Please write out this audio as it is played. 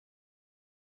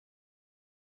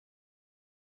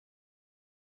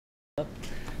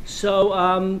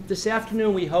So this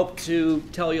afternoon we hope to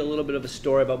tell you a little bit of a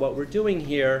story about what we're doing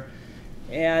here.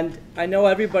 And I know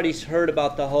everybody's heard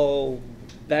about the whole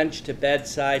bench to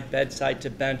bedside, bedside to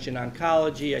bench in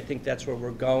oncology. I think that's where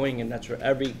we're going, and that's where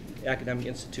every academic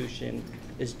institution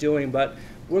is doing. But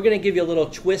we're going to give you a little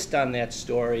twist on that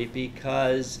story,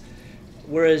 because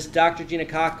whereas Dr.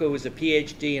 Giannakakou is a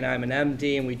PhD and I'm an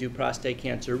MD and we do prostate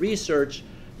cancer research,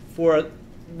 for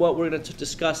what we're going to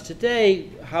discuss today,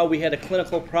 how we had a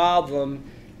clinical problem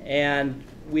and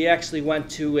we actually went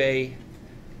to a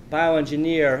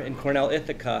bioengineer in Cornell,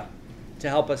 Ithaca, to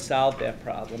help us solve that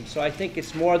problem. So I think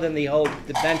it's more than the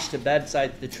bench to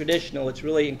bedside, the traditional. It's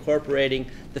really incorporating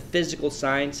the physical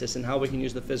sciences and how we can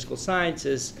use the physical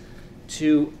sciences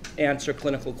to answer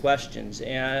clinical questions.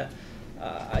 And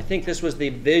I think this was the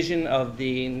vision of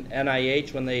the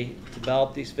NIH when they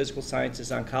developed these physical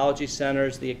sciences oncology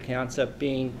centers, the concept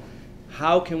being,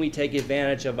 how can we take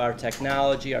advantage of our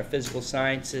technology, our physical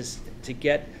sciences, to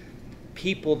get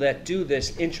people that do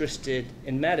this interested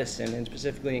in medicine, and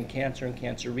specifically in cancer and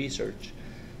cancer research.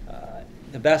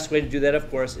 The best way to do that, of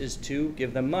course, is to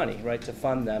give them money, right, to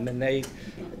fund them. And they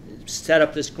set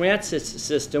up this grant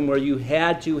system where you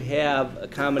had to have a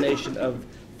combination of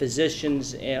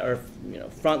physicians or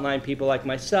frontline people like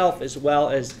myself, as well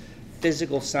as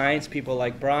physical science people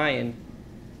like Brian,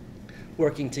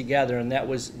 working together, and that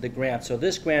was the grant. So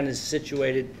this grant is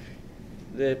situated,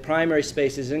 the primary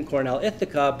space is in Cornell,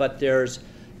 Ithaca, but there's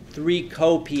 3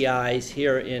 co-PIs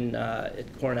here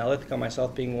at Cornell, Ithaca,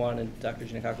 myself being one and Dr.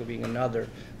 Giannakakou being another,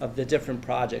 of the different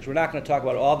projects. We're not going to talk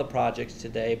about all the projects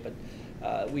today,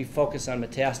 but we focus on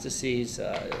metastases.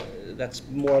 That's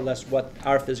more or less what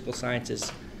our physical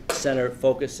sciences center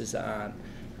focuses on,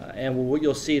 and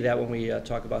you'll see that when we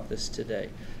talk about this today.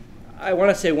 I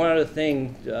want to say one other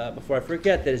thing before I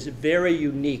forget that is very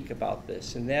unique about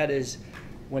this, and that is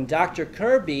when Dr.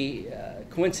 Kirby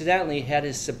coincidentally had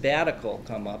his sabbatical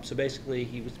come up. So basically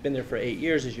he was been there for 8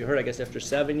 years, as you heard. I guess after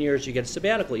 7 years you get a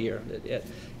sabbatical year,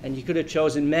 and you could have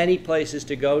chosen many places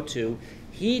to go to.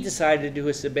 He decided to do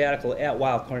his sabbatical at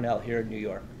Weill Cornell here in New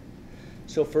York.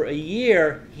 So for a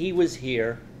year he was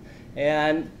here,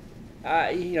 and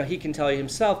he can tell you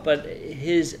himself, but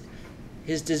his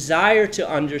desire to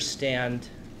understand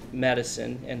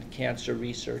medicine and cancer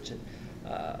research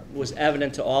was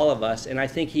evident to all of us, and I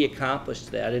think he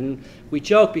accomplished that. And we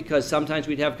joke because sometimes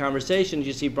we'd have conversations.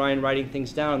 You see Brian writing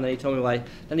things down, and then he told me, well,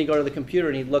 then he'd go to the computer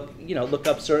and he'd look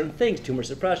up certain things, tumor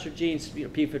suppressor genes,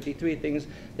 P53, things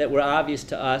that were obvious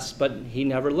to us, but he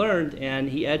never learned, and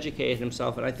he educated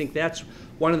himself. And I think that's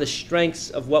one of the strengths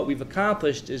of what we've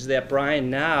accomplished, is that Brian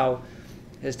now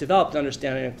has developed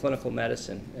understanding of clinical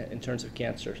medicine in terms of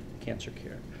cancer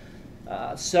care.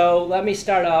 So let me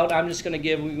start out. I'm just going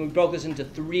to we broke this into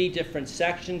 3 different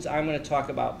sections. I'm going to talk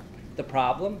about the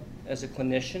problem as a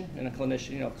clinician and a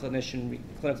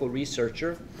clinical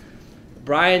researcher.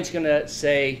 Brian's going to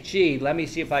say, gee, let me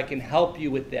see if I can help you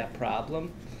with that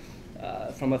problem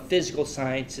from a physical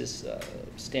sciences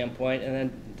standpoint. And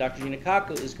then Dr.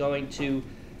 Giannakakou is going to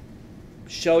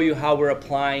show you how we're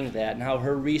applying that and how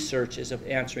her research is of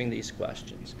answering these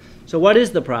questions. So what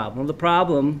is the problem? The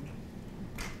problem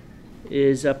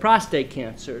is prostate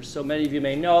cancer. So many of you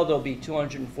may know there'll be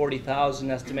 240,000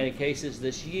 estimated cases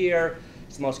this year.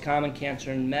 It's the most common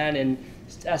cancer in men, and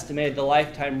it's estimated the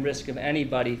lifetime risk of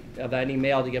anybody, of any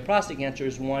male to get prostate cancer,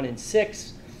 is 1 in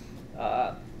 6.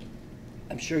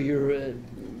 I'm sure you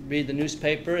read the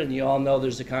newspaper and you all know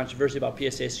there's a controversy about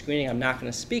PSA screening. I'm not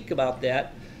going to speak about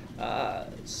that.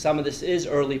 Some of this is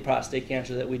early prostate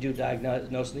cancer that we do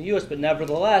diagnose in the U.S., but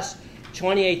nevertheless,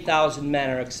 28,000 men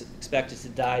are expected to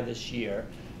die this year,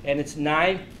 and it's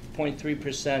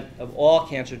 9.3% of all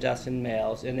cancer deaths in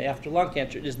males, and after lung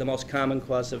cancer, it is the most common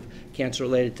cause of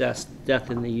cancer-related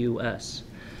death in the U.S.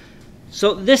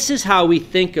 So this is how we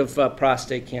think of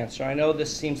prostate cancer. I know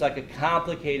this seems like a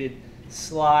complicated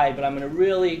slide, but I'm going to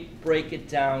really break it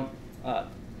down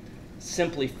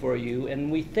simply for you.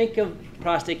 And we think of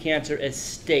prostate cancer as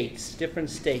states, different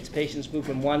states. Patients move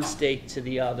from one state to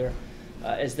the other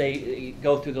as they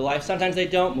go through their life. Sometimes they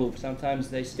don't move.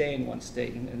 Sometimes they stay in one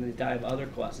state and they die of other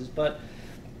causes. But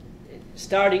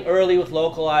starting early with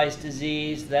localized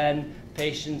disease, then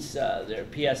patients, their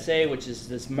PSA, which is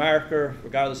this marker,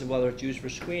 regardless of whether it's used for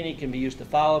screening, can be used to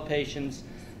follow patients.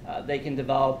 They can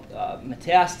develop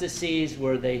metastases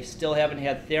where they still haven't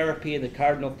had therapy, the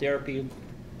cardinal therapy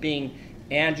being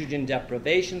androgen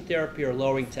deprivation therapy or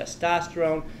lowering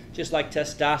testosterone. Just like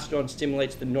testosterone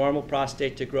stimulates the normal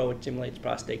prostate to grow, it stimulates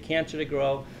prostate cancer to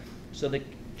grow. So the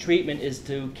treatment is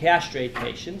to castrate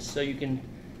patients. So you can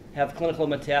have clinical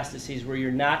metastases where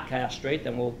you're not castrate,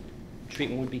 then we'll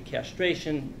treatment would be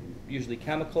castration, usually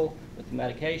chemical with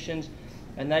medications.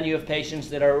 And then you have patients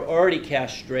that are already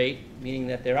castrate, meaning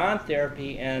that they're on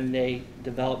therapy and they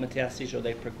develop metastases or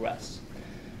they progress.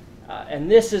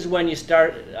 And this is when you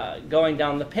start going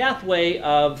down the pathway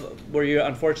of where you're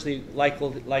unfortunately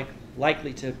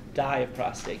likely to die of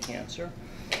prostate cancer.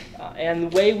 And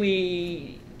the way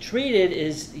we treat it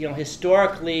is,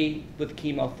 historically with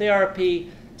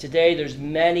chemotherapy. Today there's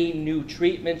many new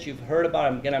treatments you've heard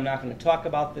about. Again, I'm not going to talk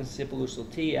about this, sipuleucel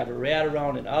T,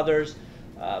 abiraterone, and others.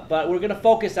 But we're going to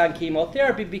focus on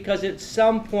chemotherapy because at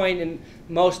some point in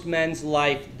most men's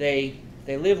life, they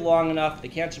live long enough, the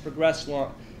cancer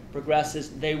progresses,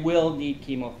 they will need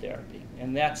chemotherapy.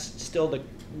 And that's still the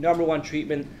 #1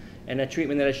 treatment and a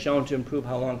treatment that is shown to improve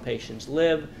how long patients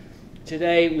live.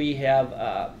 Today we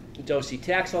have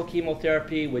docetaxel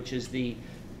chemotherapy, which is the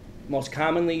most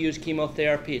commonly used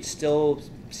chemotherapy. It's still,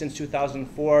 since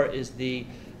 2004, is the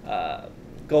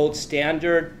gold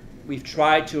standard. We've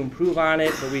tried to improve on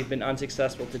it, but we've been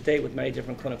unsuccessful to date with many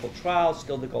different clinical trials,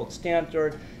 still the gold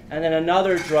standard. And then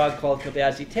another drug called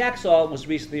cabazitaxel was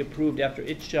recently approved after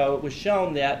it was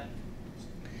shown that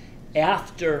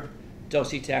after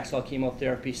docetaxel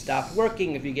chemotherapy stopped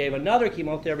working, if you gave another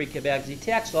chemotherapy,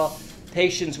 cabazitaxel,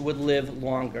 patients would live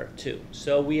longer too.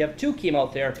 So we have 2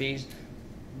 chemotherapies,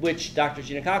 which Dr.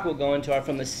 Giannakakou will go into, are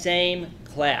from the same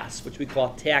class, which we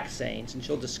call taxanes, and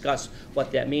she'll discuss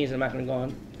what that means. I'm not going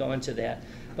to go into that.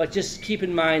 But just keep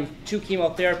in mind, 2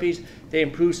 chemotherapies, they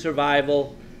improve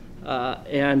survival,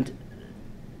 and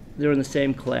they're in the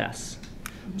same class.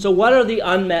 So what are the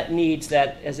unmet needs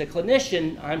that, as a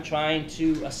clinician, I'm trying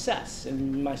to assess,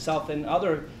 and myself and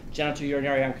other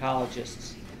genitourinary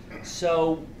oncologists?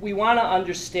 So we want to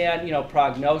understand,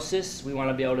 prognosis. We want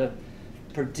to be able to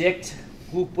predict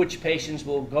which patients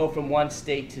will go from one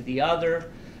state to the other.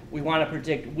 We want to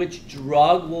predict which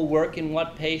drug will work in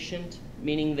what patient,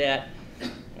 meaning that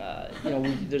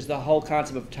there's the whole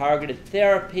concept of targeted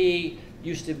therapy.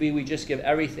 Used to be we just give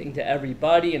everything to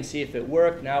everybody and see if it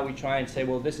worked. Now we try and say,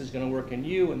 well, this is going to work in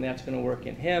you and that's going to work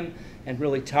in him, and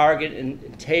really target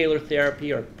and tailor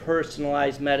therapy or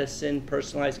personalized medicine,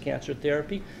 personalized cancer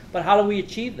therapy. But how do we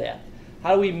achieve that?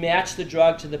 How do we match the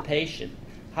drug to the patient?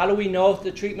 How do we know if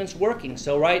the treatment's working?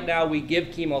 So right now we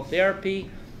give chemotherapy.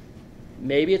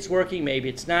 Maybe it's working, maybe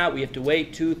it's not. We have to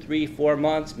wait 2, 3, 4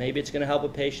 months. Maybe it's going to help a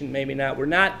patient, maybe not. We're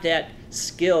not that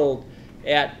skilled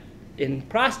in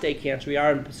prostate cancer. We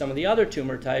are in some of the other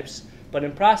tumor types, but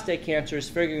in prostate cancer is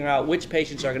figuring out which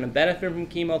patients are going to benefit from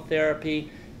chemotherapy.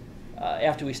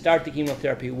 After we start the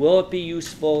chemotherapy, will it be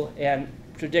useful, and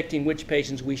predicting which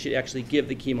patients we should actually give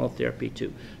the chemotherapy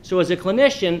to. So as a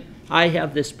clinician, I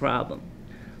have this problem.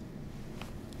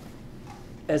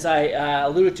 As I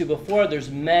alluded to before, there's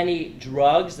many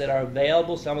drugs that are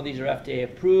available. Some of these are FDA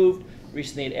approved.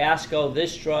 Recently at ASCO,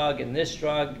 this drug and this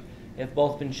drug have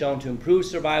both been shown to improve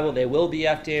survival. They will be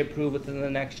FDA approved within the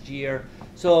next year.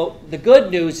 So the good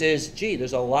news is, gee,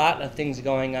 there's a lot of things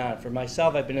going on. For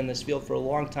myself, I've been in this field for a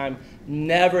long time,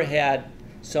 never had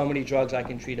so many drugs I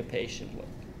can treat a patient with.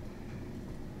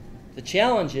 The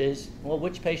challenge is, well,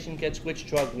 which patient gets which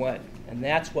drug when? And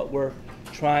that's what we're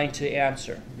trying to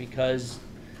answer because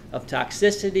of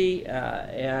toxicity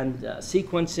and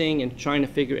sequencing and trying to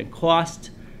figure in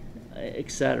cost,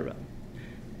 etc.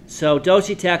 So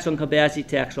docetaxel and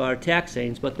cabazitaxel are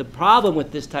taxanes, but the problem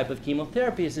with this type of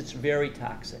chemotherapy is it's very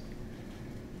toxic.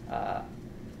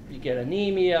 You get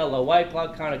anemia, low white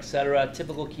blood count, etc.,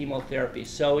 typical chemotherapy.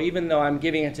 So even though I'm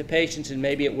giving it to patients and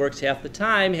maybe it works half the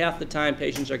time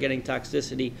patients are getting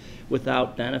toxicity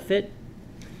without benefit.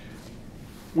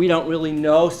 We don't really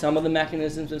know some of the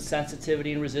mechanisms of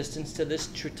sensitivity and resistance to this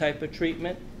type of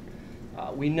treatment.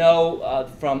 We know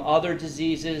from other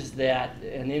diseases that,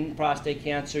 and in prostate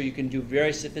cancer, you can do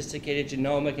very sophisticated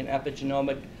genomic and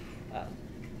epigenomic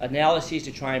analyses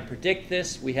to try and predict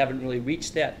this. We haven't really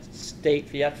reached that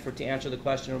state yet to answer the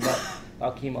question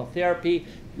about chemotherapy.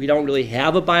 We don't really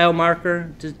have a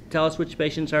biomarker to tell us which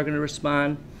patients are going to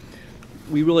respond.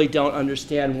 We really don't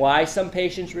understand why some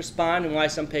patients respond and why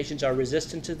some patients are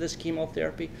resistant to this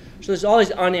chemotherapy. So there's all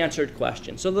these unanswered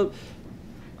questions. So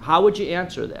how would you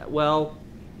answer that? Well,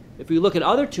 if we look at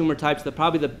other tumor types,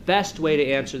 probably the best way to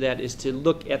answer that is to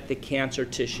look at the cancer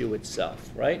tissue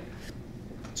itself, right?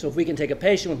 So if we can take a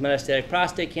patient with metastatic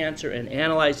prostate cancer and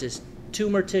analyze this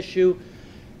tumor tissue,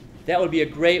 that would be a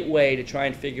great way to try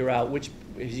and figure out which,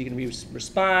 is he going to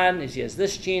respond? Is he has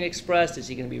this gene expressed? Is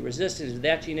he going to be resistant? Is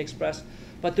that gene expressed?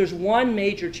 But there's one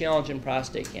major challenge in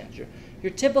prostate cancer.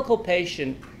 Your typical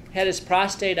patient had his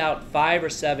prostate out 5 or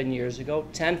 7 years ago,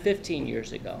 10, 15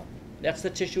 years ago. That's the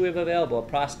tissue we have available, a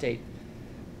prostate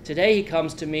Today he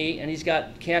comes to me and he's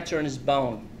got cancer in his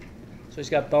bone. So he's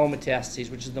got bone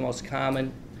metastases, which is the most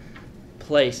common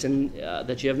place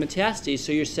that you have metastases.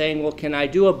 So you're saying, well, can I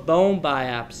do a bone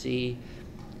biopsy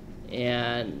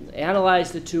and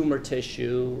analyze the tumor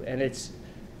tissue? And it's,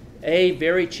 A,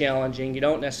 very challenging. You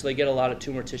don't necessarily get a lot of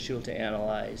tumor tissue to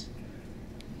analyze.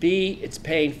 B, it's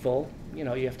painful. You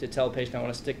know, you have to tell a patient, I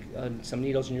want to stick some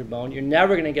needles in your bone. You're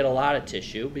never going to get a lot of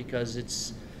tissue because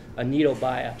it's a needle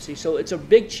biopsy. So it's a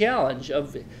big challenge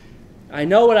of, I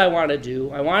know what I want to do.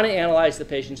 I want to analyze the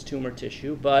patient's tumor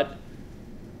tissue, but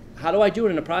how do I do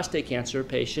it in a prostate cancer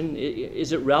patient?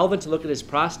 Is it relevant to look at his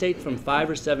prostate from 5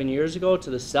 or 7 years ago to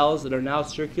the cells that are now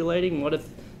circulating? What if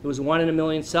it was 1 in a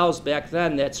million cells back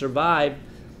then that survived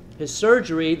his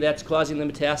surgery that's causing the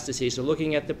metastases? So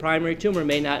looking at the primary tumor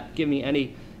may not give me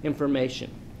any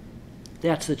information.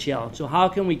 That's the challenge. So how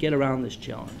can we get around this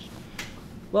challenge?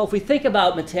 Well, if we think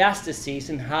about metastases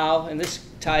and how, and this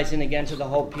ties in again to the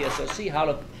whole PSOC, how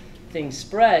do things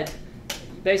spread?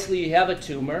 Basically, you have a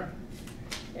tumor,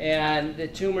 and the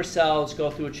tumor cells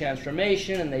go through a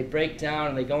transformation, and they break down,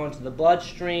 and they go into the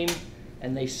bloodstream,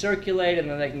 and they circulate, and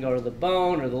then they can go to the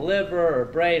bone, or the liver, or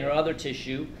brain, or other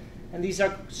tissue, and these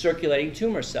are circulating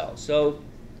tumor cells. So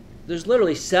there's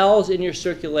literally cells in your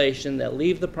circulation that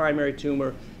leave the primary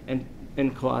tumor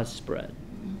and cause spread.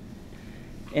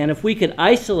 And if we can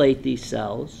isolate these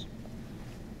cells,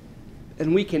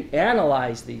 and we can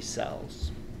analyze these cells,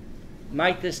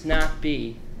 might this not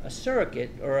be a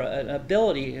surrogate or an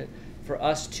ability for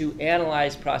us to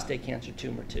analyze prostate cancer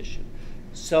tumor tissue?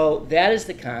 So that is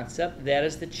the concept, that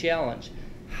is the challenge.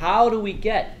 How do we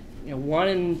get 1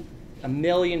 in a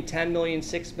million, 10 million,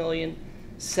 6 million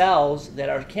cells that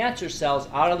are cancer cells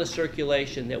out of the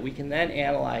circulation that we can then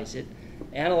analyze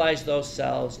those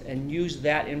cells and use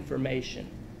that information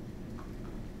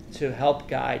to help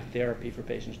guide therapy for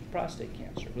patients with prostate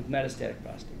cancer, with metastatic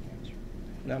prostate cancer.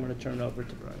 Now I'm going to turn it over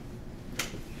to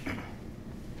Brian.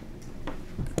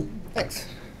 Thanks.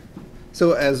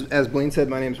 So as Blaine said,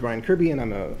 my name is Brian Kirby, and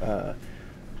I'm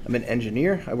an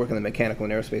engineer. I work in the Mechanical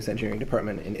and Aerospace Engineering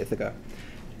Department in Ithaca.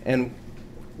 And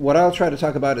what I'll try to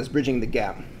talk about is bridging the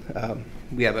gap.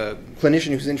 We have a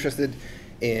clinician who's interested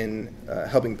in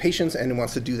helping patients and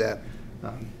wants to do that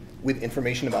with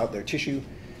information about their tissue.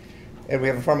 And we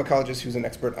have a pharmacologist who's an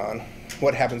expert on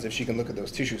what happens if she can look at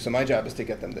those tissues. So my job is to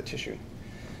get them the tissue.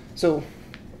 So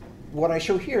what I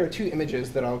show here are 2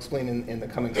 images that I'll explain in the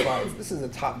coming slides. This is a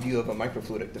top view of a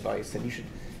microfluidic device, and you should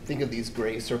think of these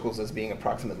gray circles as being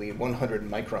approximately 100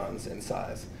 microns in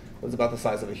size. It's about the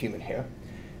size of a human hair.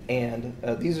 And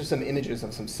these are some images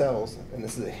of some cells, and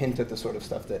this is a hint at the sort of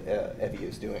stuff that Evi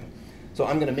is doing. So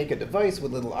I'm going to make a device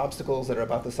with little obstacles that are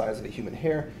about the size of a human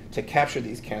hair to capture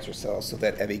these cancer cells so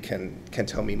that Evi can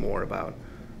tell me more about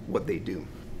what they do.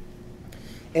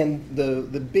 And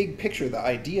the big picture, the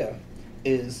idea,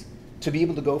 is to be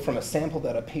able to go from a sample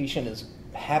that a patient is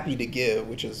happy to give,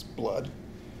 which is blood,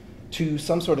 to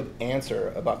some sort of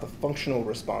answer about the functional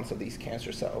response of these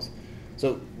cancer cells.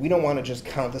 So we don't want to just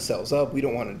count the cells up. We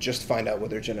don't want to just find out what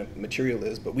their genetic material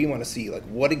is, but we want to see, like,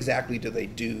 what exactly do they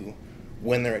do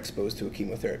when they're exposed to a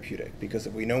chemotherapeutic. Because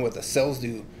if we know what the cells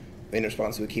do in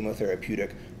response to a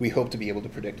chemotherapeutic, we hope to be able to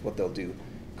predict what they'll do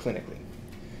clinically.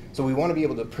 So we want to be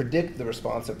able to predict the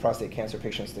response of prostate cancer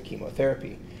patients to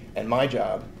chemotherapy. And my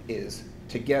job is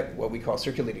to get what we call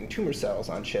circulating tumor cells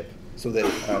on chip so that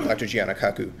Dr.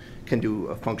 Giannakakou can do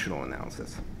a functional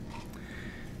analysis.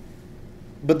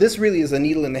 But this really is a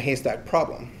needle in the haystack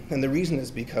problem. And the reason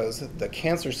is because the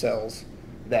cancer cells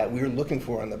that we're looking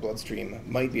for in the bloodstream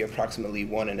might be approximately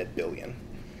 1 in a billion.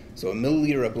 So a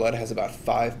milliliter of blood has about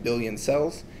 5 billion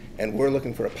cells, and we're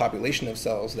looking for a population of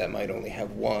cells that might only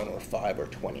have 1 or 5 or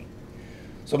 20.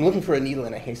 So I'm looking for a needle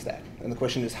in a haystack, and the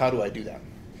question is, how do I do that?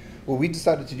 Well, we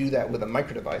decided to do that with a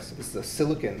microdevice. This is a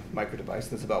silicon microdevice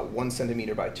that's about 1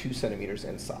 centimeter by 2 centimeters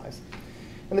in size.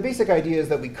 And the basic idea is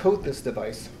that we coat this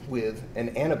device with an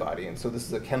antibody, and so this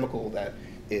is a chemical that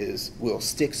will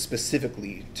stick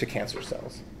specifically to cancer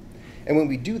cells. And when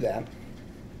we do that,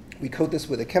 we coat this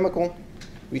with a chemical.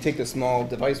 We take the small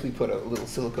device, we put a little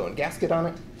silicone gasket on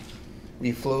it.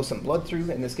 We flow some blood through.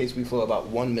 In this case, we flow about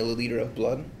 1 milliliter of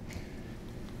blood.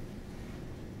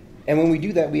 And when we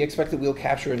do that, we expect that we'll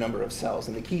capture a number of cells.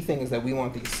 And the key thing is that we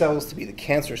want these cells to be the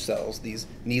cancer cells, these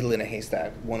needle in a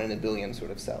haystack, 1 in a billion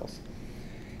sort of cells.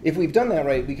 If we've done that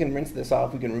right, we can rinse this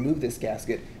off, we can remove this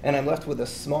gasket, and I'm left with a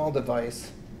small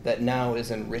device that now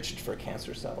is enriched for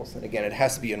cancer cells. And again, it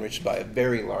has to be enriched by a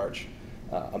very large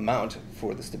amount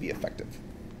for this to be effective.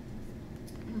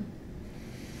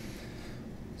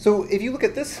 So if you look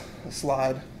at this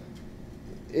slide,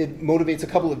 it motivates a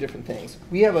couple of different things.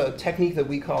 We have a technique that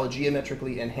we call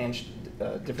geometrically enhanced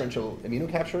differential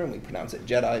immunocapture, and we pronounce it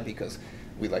JEDI because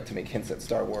we like to make hints at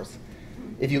Star Wars.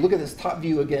 If you look at this top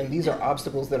view again, these are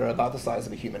obstacles that are about the size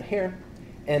of a human hair.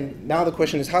 And now the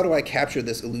question is, how do I capture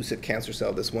this elusive cancer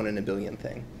cell, this 1 in a billion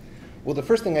thing? Well, the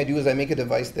first thing I do is I make a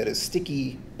device that is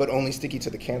sticky, but only sticky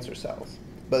to the cancer cells.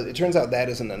 But it turns out that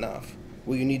isn't enough.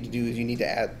 What you need to do is you need to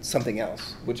add something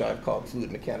else, which I've called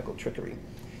fluid mechanical trickery.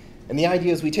 And the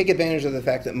idea is we take advantage of the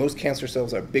fact that most cancer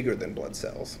cells are bigger than blood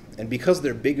cells. And because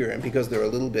they're bigger and because they're a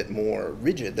little bit more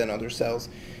rigid than other cells,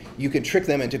 you can trick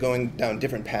them into going down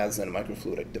different paths than a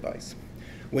microfluidic device.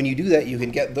 When you do that, you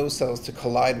can get those cells to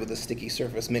collide with a sticky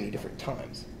surface many different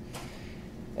times.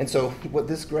 And so what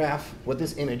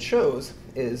this image shows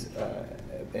is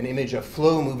an image of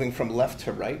flow moving from left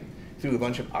to right through a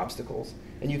bunch of obstacles.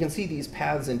 And you can see these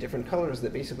paths in different colors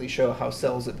that basically show how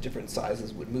cells of different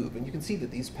sizes would move. And you can see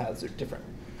that these paths are different.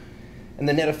 And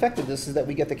the net effect of this is that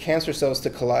we get the cancer cells to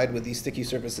collide with these sticky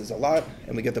surfaces a lot,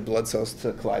 and we get the blood cells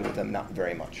to collide with them not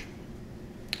very much.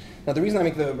 Now, the reason I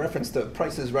make the reference to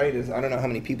Price is Right is I don't know how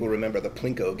many people remember the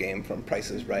Plinko game from Price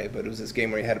is Right, but it was this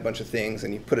game where you had a bunch of things,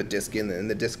 and you put a disc in, and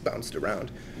the disc bounced around.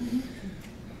 Mm-hmm.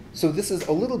 So this is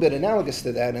a little bit analogous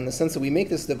to that in the sense that we make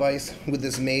this device with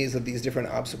this maze of these different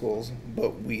obstacles,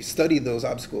 but we study those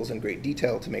obstacles in great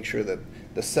detail to make sure that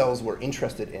the cells we're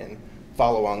interested in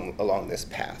follow along this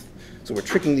path. So we're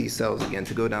tricking these cells again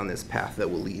to go down this path that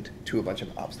will lead to a bunch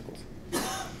of obstacles.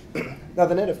 Now,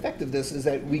 the net effect of this is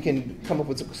that we can come up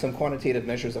with some quantitative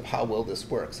measures of how well this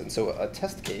works. And so a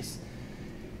test case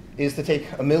is to take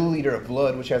a milliliter of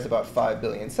blood, which has about 5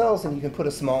 billion cells, and you can put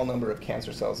a small number of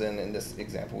cancer cells in. In this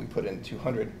example, we put in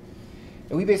 200.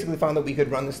 And we basically found that we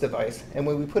could run this device, and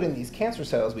when we put in these cancer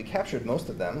cells, we captured most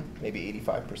of them, maybe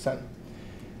 85%.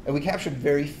 And we captured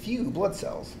very few blood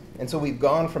cells. And so we've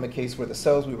gone from a case where the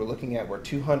cells we were looking at were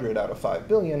 200 out of 5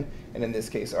 billion, and in this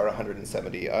case are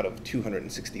 170 out of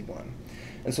 261.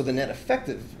 And so the net effect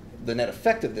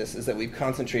of this is that we've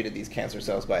concentrated these cancer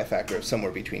cells by a factor of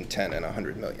somewhere between 10 and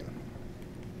 100 million.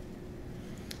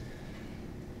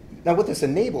 Now what this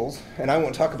enables, and I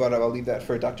won't talk about it, I'll leave that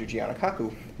for Dr.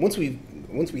 Giannakakou, once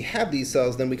we have these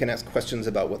cells, then we can ask questions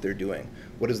about what they're doing.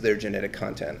 What is their genetic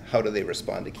content? How do they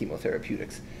respond to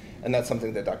chemotherapeutics? And that's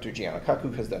something that Dr.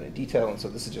 Giannakakou has done in detail, and so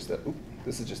this is just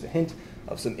a hint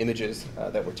of some images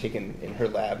that were taken in her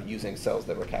lab using cells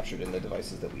that were captured in the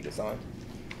devices that we designed.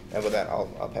 And with that,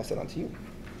 I'll pass it on to you.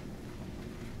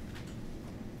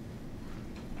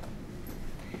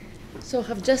 So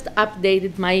I've just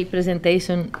updated my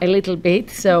presentation a little bit,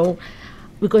 so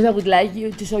because I would like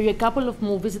you to show you a couple of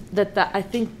movies that I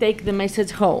think take the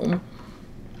message home.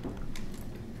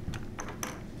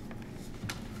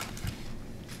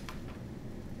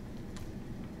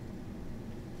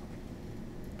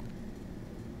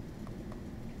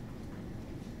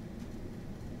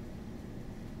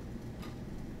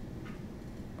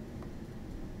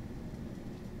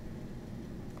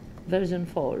 Version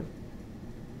 4.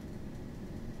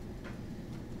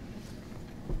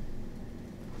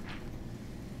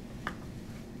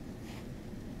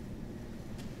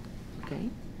 Okay.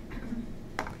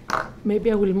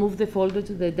 Maybe I will move the folder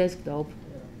to the desktop.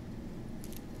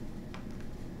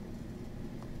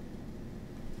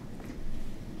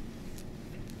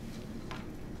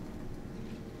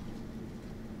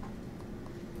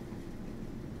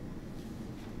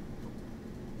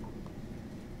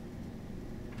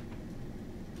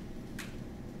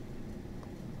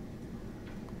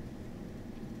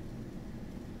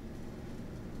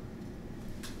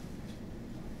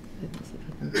 Let me see if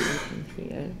I can put it in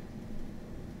here.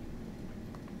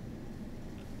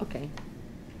 Okay.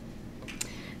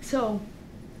 So,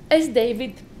 as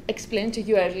David explained to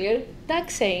you earlier,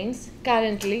 taxanes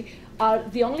currently are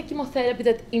the only chemotherapy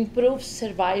that improves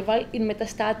survival in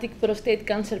metastatic prostate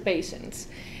cancer patients.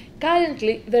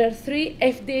 Currently, there are 3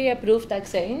 FDA-approved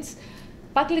taxanes: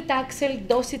 paclitaxel,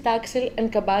 docetaxel,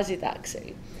 and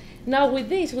cabazitaxel. Now with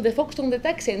the focus on the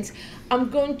taxanes, I'm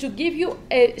going to give you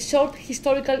a short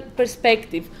historical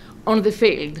perspective on the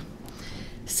field.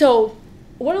 So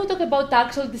when we talk about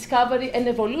taxol discovery and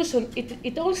evolution,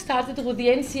 it all started with the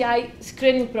NCI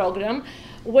screening program,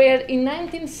 where in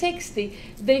 1960,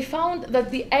 they found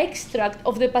that the extract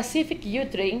of the Pacific yew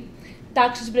tree,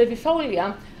 Taxus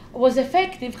brevifolia, was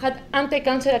effective, had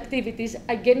anti-cancer activities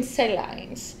against cell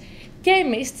lines.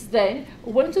 Chemists then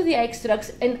went to the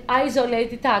extracts and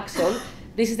isolated taxol.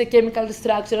 This is the chemical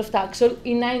structure of taxol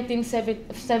in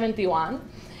 1971.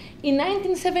 In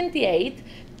 1978,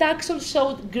 Taxol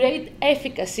showed great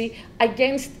efficacy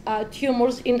against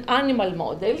tumors in animal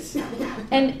models.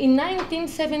 And in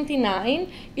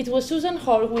 1979, it was Susan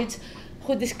Horwitz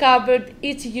who discovered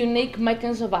its unique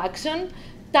mechanism of action.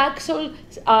 Taxol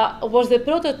was the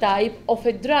prototype of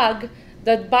a drug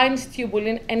that binds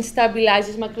tubulin and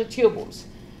stabilizes microtubules.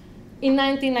 In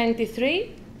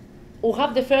 1993, we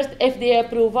have the first FDA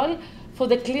approval for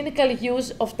the clinical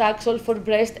use of Taxol for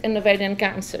breast and ovarian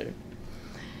cancer.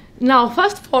 Now,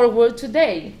 fast forward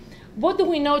today. What do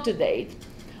we know today?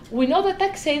 We know that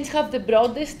taxanes have the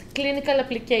broadest clinical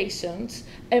applications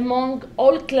among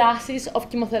all classes of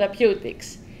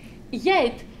chemotherapeutics.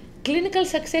 Yet, clinical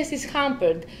success is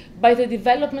hampered by the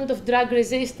development of drug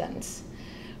resistance,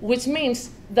 which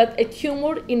means that a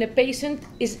tumor in a patient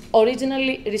is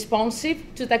originally responsive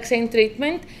to taxane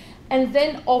treatment, and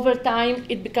then over time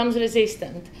it becomes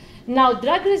resistant. Now,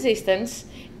 drug resistance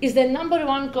is the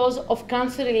 #1 cause of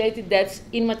cancer-related deaths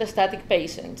in metastatic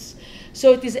patients.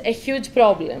 So it is a huge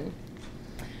problem.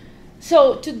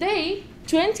 So today,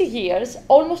 20 years,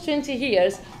 almost 20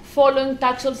 years, following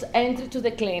Taxol's entry to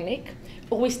the clinic,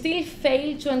 we still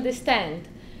fail to understand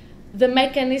the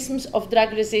mechanisms of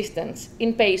drug resistance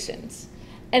in patients.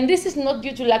 And this is not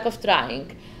due to lack of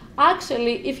trying.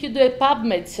 Actually, if you do a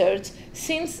PubMed search,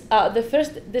 since the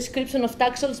first description of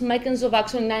Taxol's mechanism of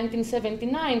action in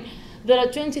 1979, there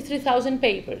are 23,000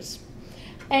 papers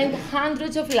and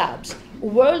hundreds of labs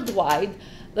worldwide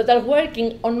that are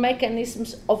working on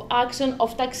mechanisms of action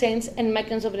of taxanes and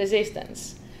mechanisms of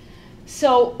resistance.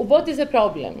 So what is the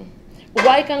problem?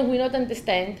 Why can we not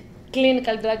understand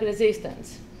clinical drug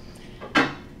resistance?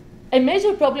 A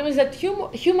major problem is that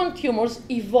human tumors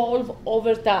evolve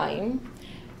over time,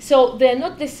 so they're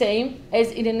not the same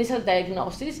as in initial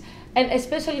diagnosis, and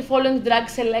especially following drug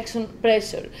selection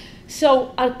pressure.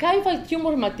 So archival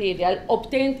tumor material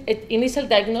obtained at initial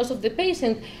diagnosis of the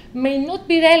patient may not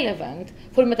be relevant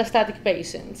for metastatic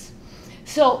patients.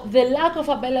 So the lack of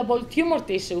available tumor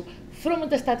tissue from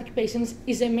metastatic patients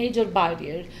is a major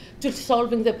barrier to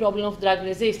solving the problem of drug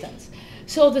resistance.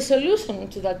 So the solution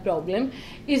to that problem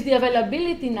is the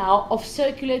availability now of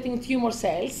circulating tumor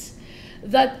cells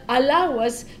that allow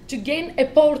us to gain a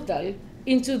portal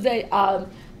into the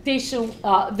tissue,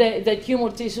 the tumor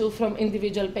tissue from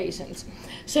individual patients.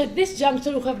 So at this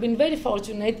juncture, we have been very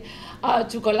fortunate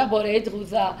to collaborate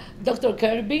with Dr.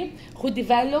 Kirby, who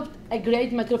developed a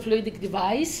great microfluidic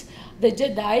device, the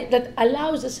JEDI, that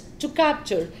allows us to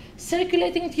capture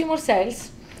circulating tumor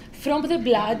cells from the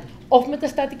blood of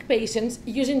metastatic patients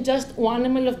using just 1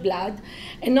 ml of blood.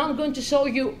 And now I'm going to show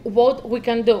you what we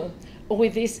can do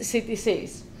with these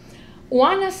CTCs.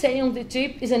 One assay on the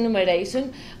chip is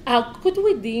enumeration. Could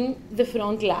we dim the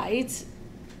front lights?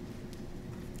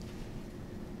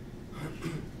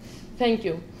 Thank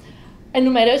you.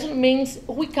 Enumeration means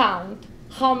we count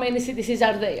how many CTCs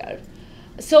are there.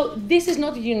 So this is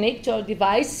not unique to our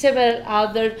device. Several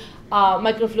other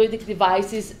microfluidic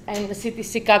devices and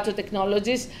CTC capture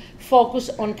technologies focus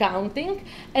on counting.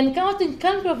 And counting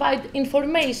can provide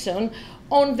information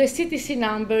on the CTC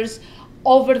numbers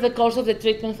over the course of the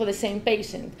treatment for the same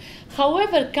patient.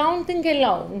 However, counting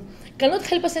alone cannot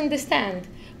help us understand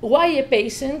why a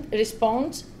patient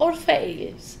responds or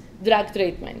fails drug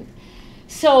treatment.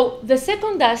 So the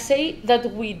second assay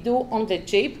that we do on the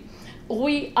chip,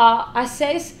 we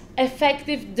assess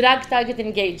effective drug target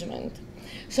engagement.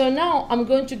 So now I'm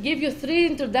going to give you 3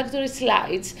 introductory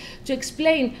slides to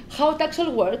explain how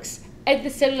Taxol works at the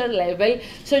cellular level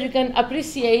so you can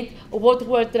appreciate what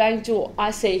we're trying to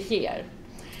assay here.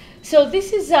 So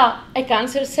this is a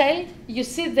cancer cell. You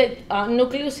see the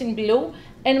nucleus in blue,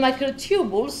 and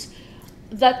microtubules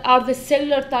that are the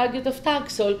cellular target of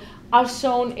Taxol are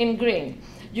shown in green.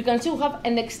 You can see we have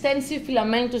an extensive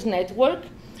filamentous network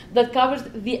that covers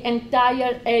the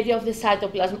entire area of the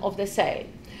cytoplasm of the cell.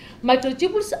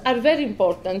 Microtubules are very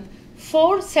important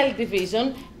for cell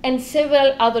division and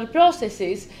several other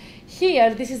processes.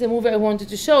 Here, this is the movie I wanted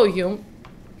to show you.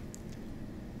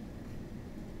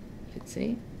 Let's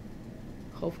see.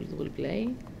 Hopefully it will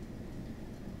play.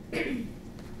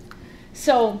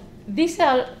 So these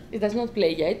are, it does not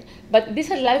play yet, but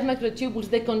these are live microtubules.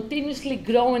 They continuously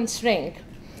grow and shrink.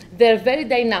 They're very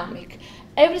dynamic.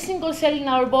 Every single cell in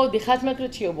our body has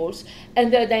microtubules,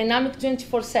 and they're dynamic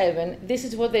 24/7. This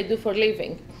is what they do for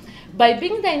living. By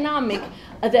being dynamic,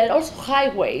 there are also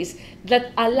highways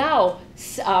that allow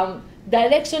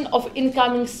direction of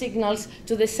incoming signals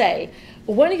to the cell.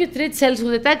 When you treat cells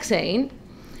with a taxane,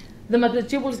 the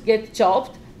microtubules get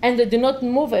chopped and they do not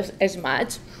move as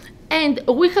much. And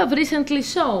we have recently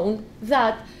shown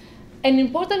that An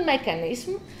important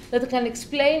mechanism that can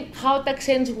explain how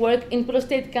taxanes work in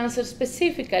prostate cancer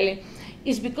specifically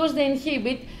is because they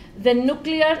inhibit the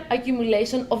nuclear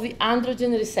accumulation of the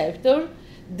androgen receptor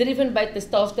driven by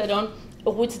testosterone,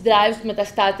 which drives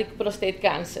metastatic prostate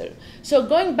cancer. So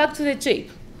going back to the chip,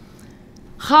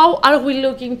 how are we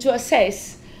looking to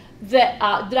assess the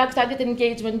drug target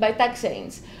engagement by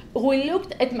taxanes? We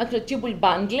looked at microtubule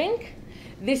bundling.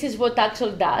 This is what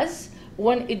Taxol does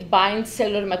when it binds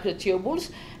cellular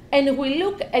microtubules. And we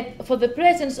look at for the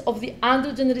presence of the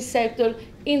androgen receptor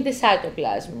in the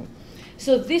cytoplasm.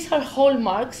 So these are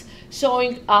hallmarks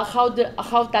showing how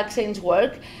taxanes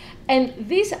work. And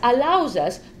this allows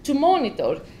us to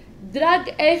monitor drug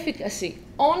efficacy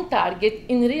on target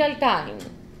in real time.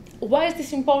 Why is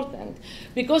this important?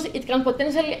 Because it can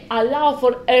potentially allow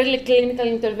for early clinical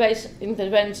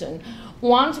intervention.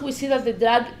 Once we see that the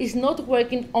drug is not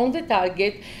working on the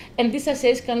target, and this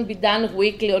assay can be done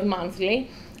weekly or monthly,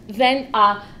 then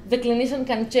the clinician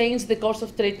can change the course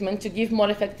of treatment to give more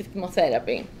effective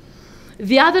chemotherapy.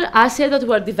 The other assay that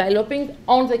we're developing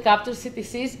on the captured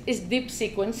CTCs is deep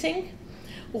sequencing.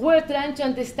 We're trying to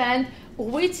understand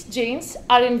which genes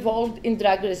are involved in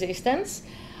drug resistance.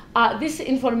 This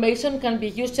information can be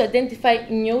used to identify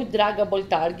new druggable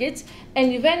targets,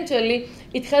 and eventually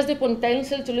it has the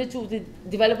potential to lead to the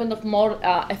development of more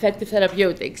effective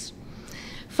therapeutics.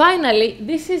 Finally,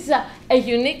 this is a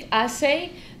unique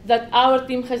assay that our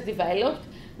team has developed.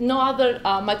 No other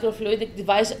microfluidic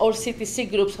device or CTC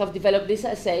groups have developed this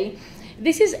assay.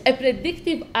 This is a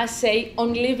predictive assay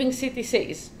on living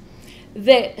CTCs.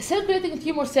 The circulating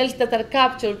tumor cells that are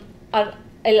captured are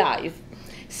alive.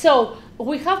 So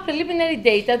we have preliminary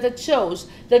data that shows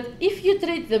that if you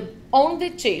treat them on the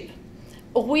chip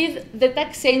with the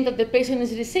taxane that the patient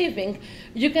is receiving,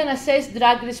 you can assess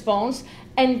drug response,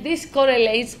 and this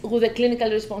correlates with the clinical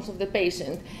response of the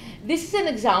patient. This is an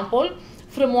example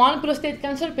from one prostate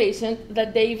cancer patient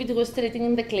that David was treating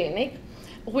in the clinic.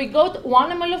 We got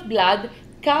 1 ml of blood,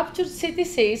 captured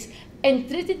CTCs, and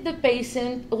treated the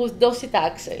patient with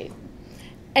docetaxel.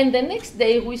 And the next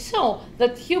day, we saw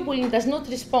that tubulin does not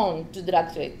respond to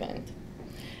drug treatment.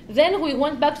 Then we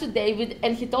went back to David,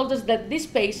 and he told us that this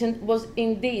patient was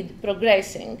indeed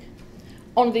progressing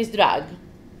on this drug.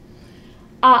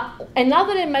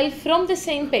 Another ml from the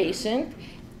same patient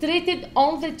treated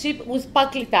on the chip with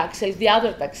paclitaxel, the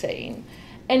other taxane.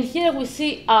 And here we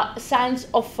see signs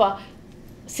of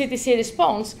CTC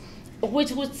response,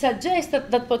 which would suggest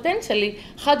that potentially,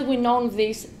 had we known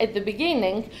this at the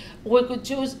beginning, we could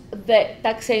choose the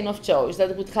taxane of choice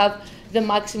that would have the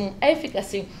maximum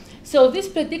efficacy. So this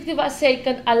predictive assay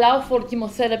can allow for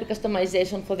chemotherapy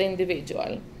customization for the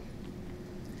individual.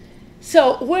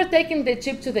 So we're taking the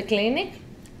chip to the clinic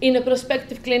in a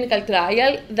prospective clinical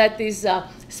trial that is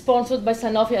sponsored by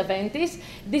Sanofi Aventis.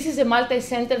 This is a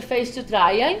multi-center phase 2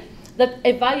 trial that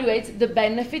evaluates the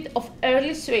benefit of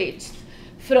early switch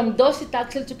from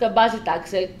docetaxel to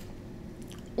cabazitaxel,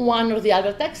 one or the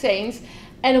other taxanes,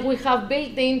 and we have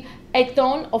built in a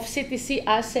ton of CTC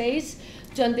assays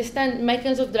to understand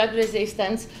mechanisms of drug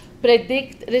resistance,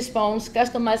 predict response,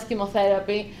 customize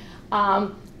chemotherapy,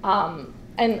 and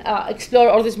explore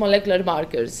all these molecular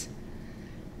markers.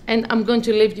 And I'm going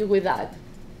to leave you with that.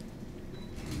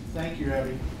 Thank you,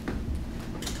 Evi.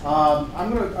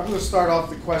 I'm going to start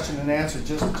off the question and answer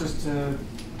just to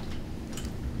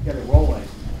get it rolling.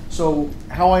 So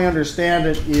how I understand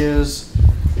it is,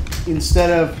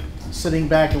 instead of sitting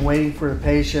back and waiting for a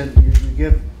patient, you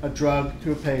give a drug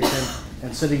to a patient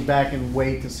and sitting back and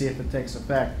wait to see if it takes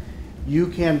effect. You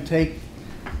can take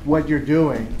what you're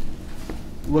doing,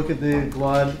 look at the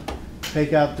blood,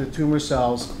 take out the tumor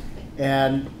cells,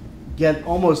 and get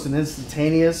almost an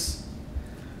instantaneous.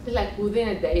 Like within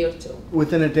a day or two.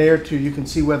 Within a day or two, you can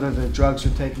see whether the drugs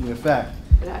are taking effect.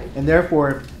 Right. And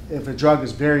therefore, if a drug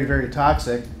is very, very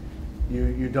toxic,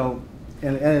 you don't,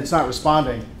 and it's not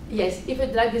responding. Yes, if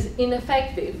a drug is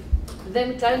ineffective,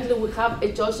 then currently we have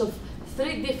a choice of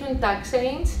 3 different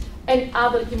taxanes and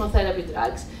other chemotherapy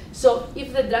drugs. So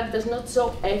if the drug does not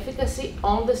show efficacy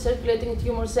on the circulating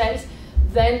tumor cells,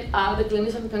 then the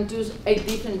clinician can choose a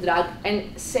different drug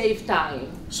and save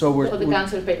time for the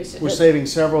cancer patient. We're saving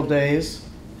several days.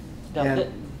 Now,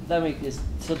 let me just,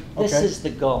 so this Okay. is the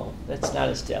goal. That's not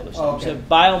established. Okay. So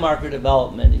biomarker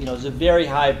development, is a very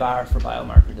high bar for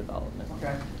biomarker development.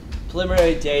 Okay.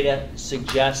 Preliminary data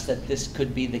suggests that this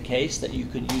could be the case, that you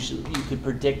could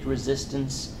predict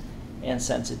resistance and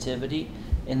sensitivity.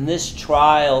 In this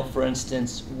trial, for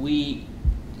instance, we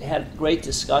had great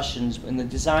discussions in the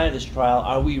design of this trial.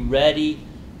 Are we ready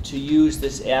to use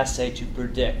this assay to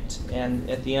predict? And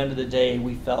at the end of the day,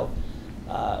 we felt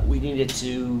we needed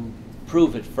to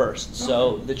prove it first.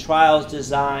 So the trial is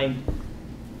designed,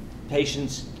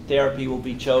 patients' therapy will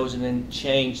be chosen and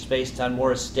changed based on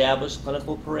more established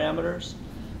clinical parameters,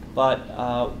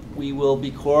 but we will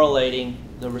be correlating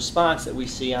the response that we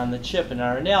see on the chip in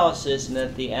our analysis, and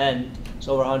at the end, it's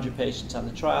over 100 patients on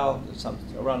the trial,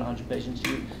 around 100 patients,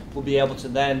 you will be able to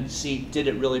then see, did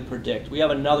it really predict? We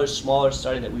have another smaller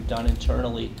study that we've done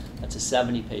internally, that's a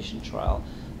 70-patient trial.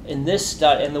 In this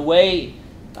study, and the way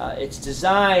it's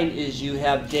designed is you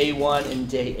have day 1 and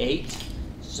day 8,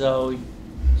 so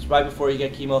it's right before you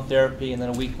get chemotherapy, and then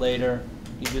a week later,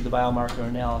 you do the biomarker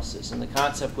analysis. And the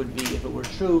concept would be, if it were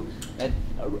true, that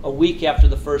a week after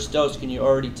the first dose, can you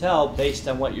already tell, based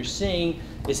on what you're seeing,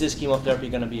 is this chemotherapy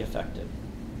going to be effective?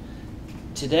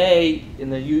 Today,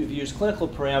 in the use clinical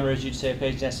parameters, you'd say a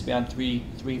patient has to be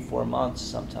on 4 months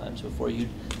sometimes before you'd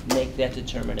make that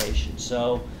determination.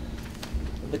 So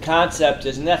the concept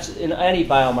is, and that's in any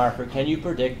biomarker, can you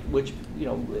predict which,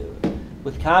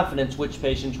 with confidence, which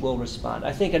patients will respond?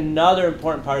 I think another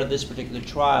important part of this particular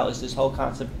trial is this whole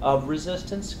concept of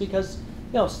resistance, because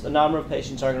a number of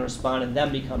patients are going to respond and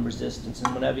then become resistant.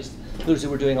 And when Evi alluded to,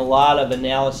 we're doing a lot of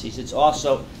analyses. It's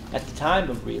also at the time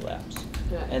of relapse.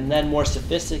 Yeah. And then more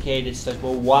sophisticated, it's like,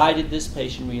 well, why did this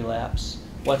patient relapse?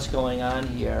 What's going on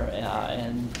here?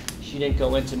 And she didn't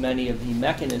go into many of the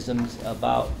mechanisms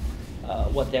about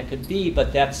what that could be,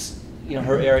 but that's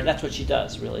her area. That's what she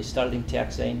does, really, studying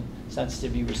taxane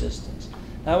sensitivity resistance.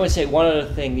 Now, I want to say one other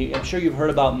thing. I'm sure you've heard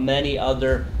about many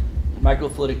other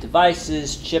microfluidic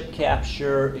devices, chip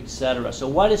capture, etc. So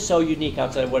what is so unique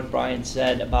outside of what Brian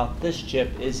said about this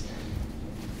chip is,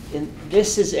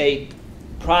 this is a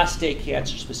prostate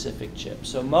cancer specific chip.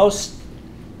 So most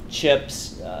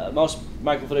chips, most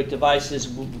microfluidic devices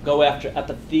will go after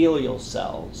epithelial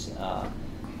cells,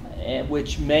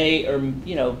 which may, or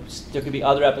there could be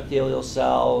other epithelial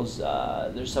cells.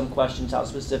 There's some questions how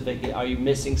specific. Are you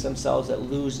missing some cells that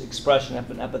lose expression of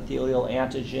an epithelial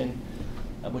antigen,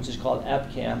 which is called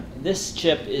EpCAM? This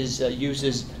chip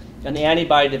uses an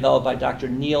antibody developed by Dr.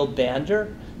 Neil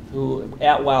Bander, who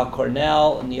at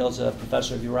Cornell. Neil's a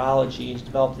professor of urology. He's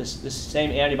developed this same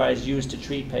antibody is used to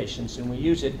treat patients, and we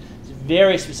use it. It's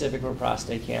very specific for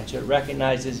prostate cancer. It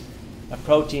recognizes a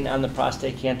protein on the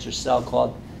prostate cancer cell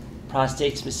called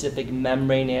prostate-specific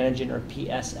membrane antigen, or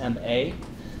PSMA.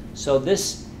 So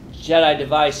this JEDI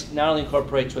device not only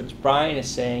incorporates what Brian is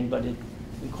saying, but it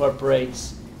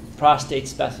incorporates prostate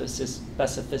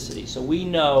specificity. So we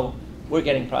know we're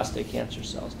getting prostate cancer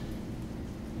cells.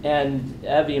 And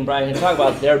Evi and Brian can talk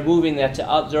about, they're moving that to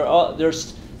other,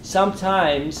 there's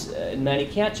sometimes, in many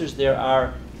cancers, there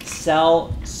are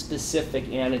cell-specific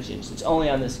antigens. It's only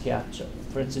on this cancer.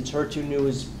 For instance, HER2/neu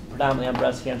is predominantly on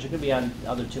breast cancer. It could be on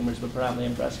other tumors, but predominantly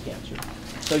on breast cancer.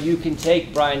 So you can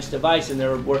take Brian's device, and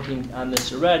they're working on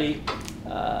this already,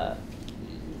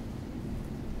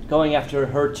 going after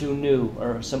HER2/neu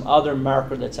or some other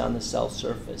marker that's on the cell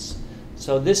surface.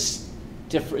 So this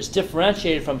is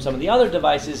differentiated from some of the other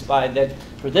devices by that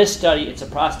for this study, it's a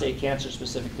prostate cancer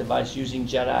specific device using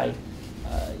JEDI,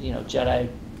 JEDI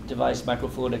device,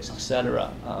 microfluidics,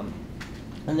 etc.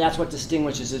 And that's what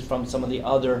distinguishes it from some of the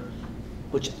other,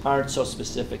 which aren't so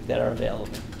specific, that are available.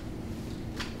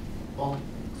 Well,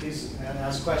 please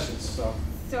ask questions. So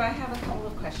I have a couple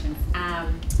of questions.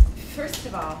 First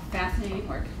of all, fascinating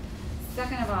work.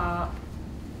 Second of all,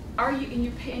 are you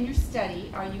in your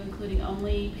study? Are you including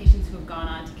only patients who have gone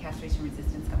on to castration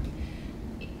resistance?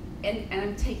 And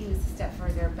I'm taking this a step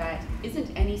further, but isn't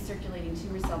any circulating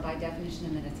tumor cell by definition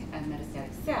a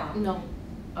metastatic cell? No.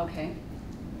 Okay.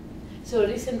 So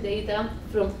recent data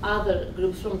from other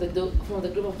groups, from the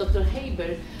group of Dr.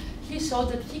 Haber, he saw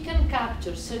that he can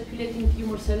capture circulating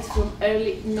tumor cells from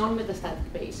early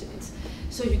non-metastatic patients.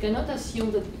 So you cannot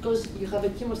assume that because you have a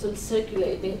tumor cell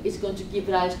circulating, it's going to give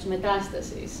rise to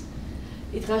metastasis.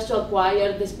 It has to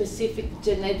acquire the specific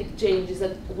genetic changes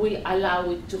that will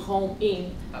allow it to home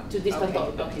in to distant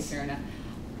organs. Okay, fair enough.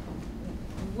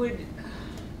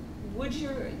 Would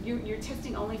you're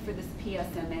testing only for this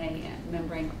PSMA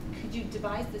membrane? Could you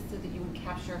devise this so that you would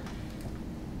capture,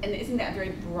 and isn't that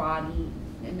very broad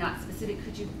and not specific?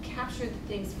 Could you capture the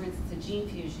things, for instance, a gene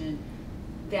fusion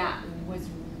that was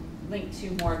linked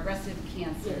to more aggressive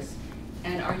cancers? Yes.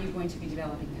 And are you going to be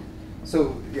developing that?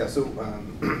 So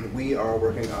we are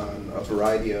working on a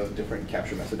variety of different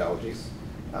capture methodologies,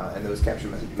 and those capture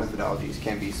methodologies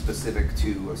can be specific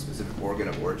to a specific organ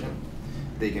of origin.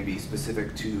 They can be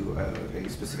specific to a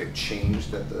specific change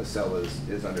that the cell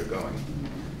is undergoing,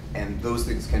 and those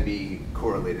things can be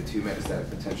correlated to metastatic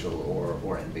potential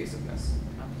or invasiveness.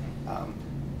 Okay.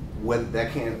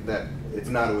 It's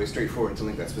not always straightforward to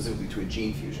link that specifically to a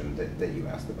gene fusion that you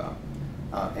asked about.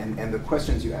 And the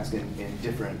questions you ask in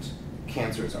different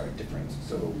cancers are different.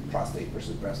 So prostate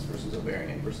versus breast versus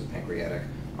ovarian versus pancreatic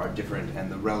are different,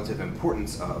 and the relative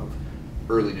importance of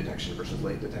early detection versus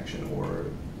late detection, or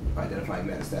identifying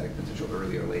metastatic potential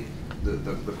early or late,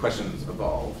 the questions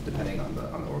evolve depending on the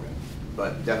organ.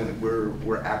 But definitely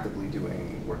we're actively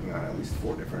working on at least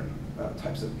 4 different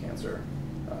types of cancer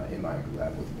in my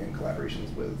lab in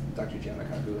collaborations with Dr.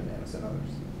 Giannakakou and Nanus and others.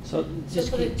 So So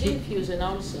just for the keep, gene fusion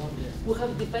also, we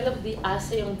have developed the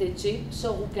assay on the chip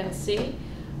so we can see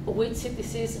which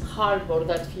CTCs harbor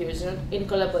that fusion in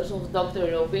collaboration with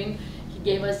Dr. Robin. He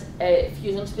gave us a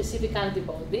fusion-specific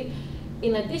antibody.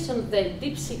 In addition, the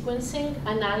deep sequencing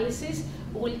analysis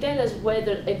will tell us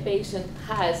whether a patient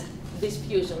has these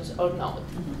fusions or not.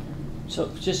 so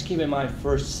just keep in mind,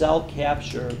 for cell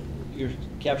capture, you're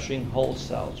capturing whole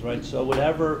cells, right? So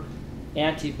whatever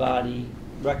antibody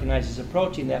recognizes a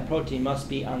protein, that protein must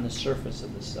be on the surface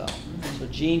of the cell. So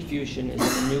gene fusion is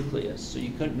in the nucleus, so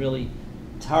you couldn't really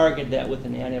target that with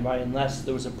an antibody unless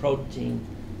there was a protein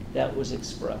that was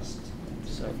expressed.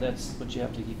 So that's what you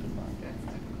have to keep in mind. That's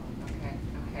difficult. Okay,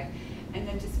 okay. And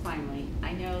then just finally,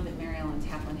 I know that Mary Ellen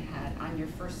Taplin had, on your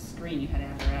first screen, you had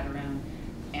abiraterone,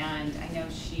 and I know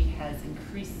she has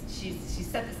increased, she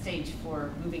set the stage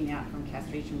for moving that from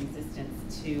castration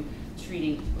resistance to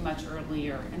treating much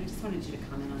earlier, and I just wanted you to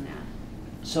comment on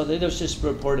that. So they just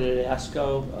reported at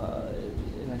ASCO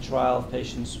in a trial of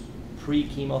patients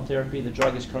pre-chemotherapy. The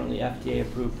drug is currently FDA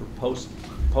approved for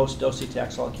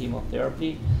post-docetaxel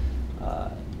chemotherapy,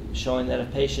 showing that if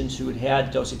patients who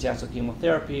had docetaxel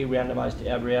chemotherapy randomized to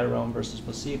abiraterone versus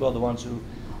placebo, the ones who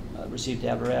received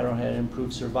abiraterone had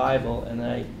improved survival, and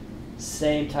the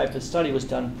same type of study was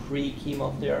done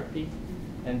pre-chemotherapy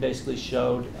and basically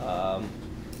showed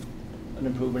an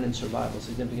improvement in survival,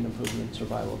 significant improvement in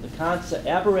survival. The concept,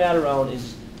 abiraterone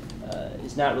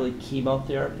is not really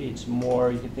chemotherapy. It's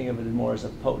more, you can think of it more as a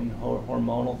potent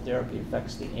hormonal therapy. It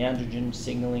affects the androgen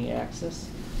signaling axis.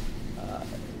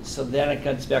 So then it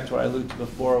comes back to what I alluded to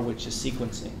before, which is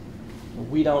sequencing.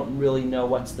 We don't really know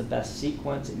what's the best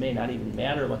sequence. It may not even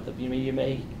matter what the, you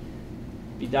may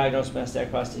be diagnosed with metastatic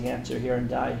prostate cancer here and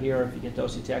die here. If you get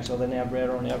docetaxel, then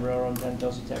abiraterone, then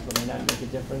docetaxel may not make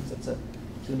a difference. It's going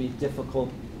to be a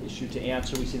difficult issue to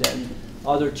answer. We see that in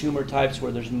other tumor types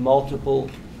where there's multiple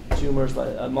tumors,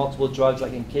 multiple drugs,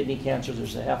 like in kidney cancer,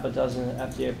 there's a half a dozen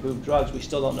FDA-approved drugs. We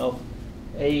still don't know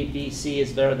if A, B, C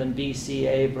is better than B, C,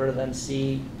 A better than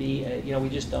C, B, A. We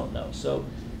just don't know. So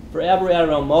for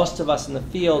abiraterone, most of us in the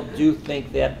field do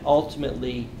think that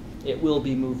ultimately it will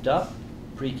be moved up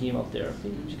pre-chemotherapy,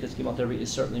 because chemotherapy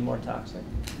is certainly more toxic.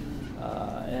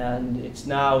 And it's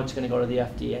going to go to the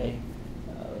FDA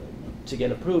to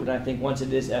get approved. And I think once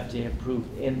it is FDA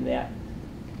approved in that,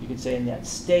 you could say in that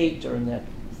state or in that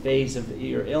phase of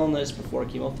your illness before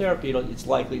chemotherapy, it's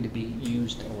likely to be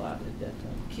used a lot at that time.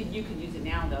 You could use it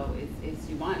now, though, if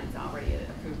you want. It's already an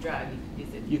approved drug. You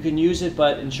could use it. You can use it,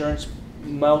 but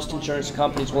most insurance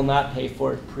companies will not pay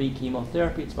for it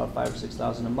pre-chemotherapy. It's about $5,000 or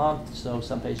 $6,000 a month, so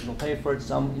some patients will pay for it.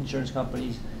 Some insurance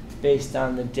companies, based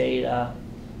on the data,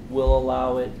 will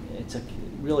allow it. It's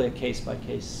really a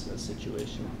case-by-case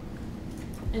situation.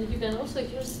 And you can also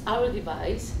use our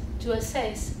device to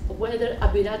assess whether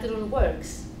abiraterone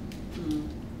works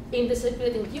in the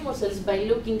circulating tumor cells by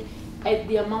looking at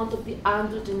the amount of the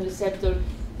androgen receptor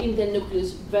in the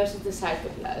nucleus versus the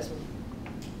cytoplasm.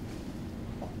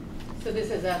 So this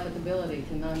has applicability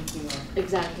to non-tumor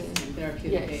Exactly.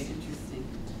 therapeutic Yes. agents. Interesting.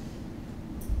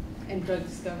 And drug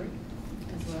discovery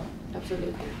as well?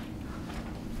 Absolutely.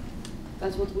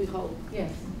 That's what we hope.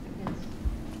 Yes. Yes.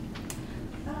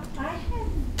 I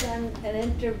had done an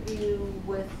interview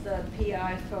with the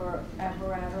PI for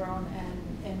abiraterone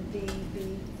and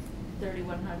DB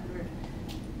 3100,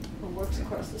 who works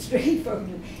across the street from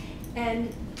you,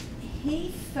 and he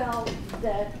felt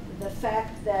that the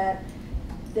fact that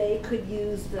they could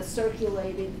use the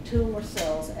circulating tumor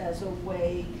cells as a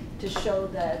way to show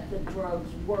that the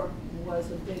drugs work was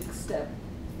a big step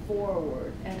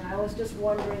forward. And I was just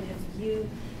wondering if you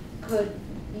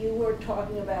were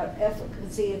talking about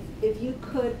efficacy, if you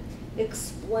could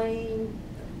explain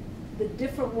the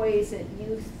different ways that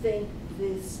you think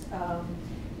this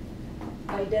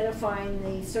identifying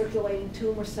the circulating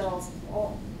tumor cells,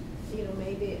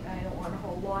 maybe I don't want a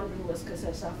whole laundry list because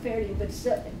that's not fair to you, but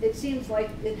it seems like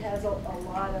it has a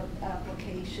lot of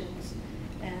applications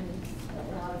and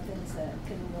a lot of things that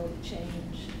can really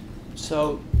change.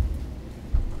 So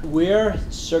where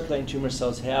circulating tumor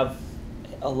cells have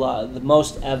the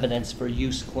most evidence for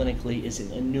use clinically is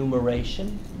in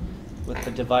enumeration with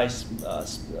the device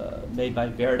made by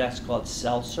Veridex called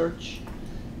Cell Search.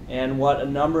 And what a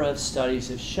number of studies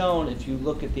have shown, if you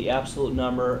look at the absolute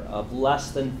number of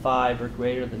less than 5 or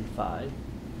greater than 5,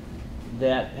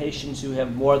 that patients who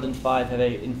have more than 5 have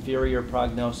an inferior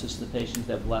prognosis to the patients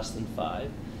that have less than 5.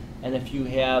 And if you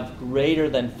have greater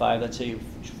than 5, let's say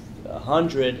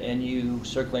 100, and you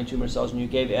circulating tumor cells, and you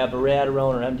gave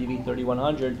abiraterone or MDV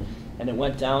 3100, and it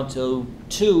went down to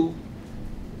 2,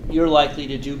 you're likely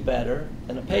to do better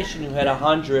than a patient who had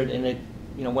 100 and it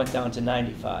went down to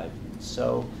 95.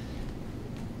 So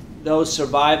those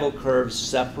survival curves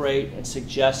separate, and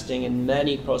suggesting in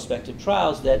many prospective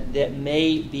trials that that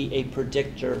may be a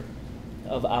predictor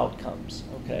of outcomes.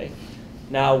 Okay.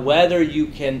 Now, whether you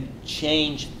can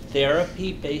change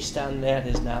therapy based on that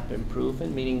has not been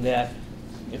proven, meaning that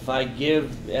if I give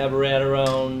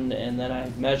abiraterone and then I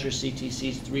measure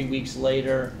CTCs 3 weeks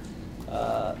later,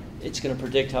 it's going to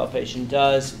predict how a patient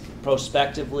does.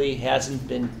 Prospectively, hasn't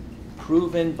been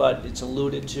proven, but it's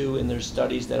alluded to, and there's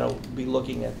studies that will be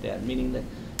looking at that, meaning that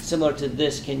similar to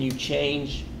this, can you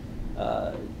change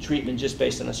treatment just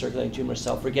based on a circulating tumor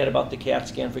cell? Forget about the CAT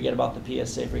scan, forget about the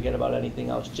PSA, forget about anything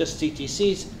else. Just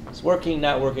CTCs, it's working,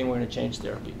 not working, we're going to change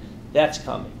therapy. That's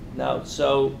coming. Now,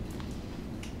 so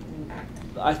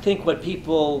I think what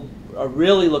people are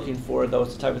really looking for, though,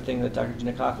 is the type of thing that Dr.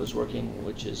 Giannakakou is working,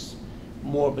 which is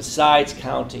more besides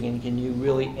counting, and can you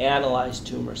really analyze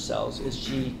tumor cells? As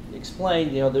she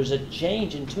explained, there's a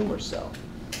change in tumor cell.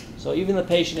 So even the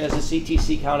patient has a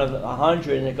CTC count of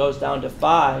 100 and it goes down to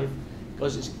 5,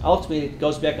 ultimately it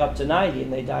goes back up to 90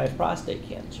 and they die of prostate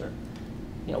cancer.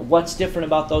 What's different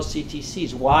about those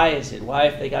CTCs? Why is it? Why,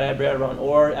 if they got abiraterone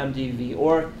or MDV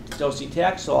or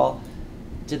docetaxel,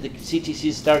 did the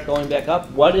CTCs start going back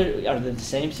up? Are they the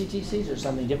same CTCs or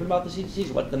something different about the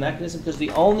CTCs? What's the mechanism? Because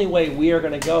the only way we are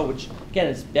going to go, which again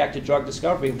is back to drug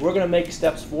discovery, if we're going to make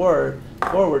steps forward,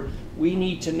 we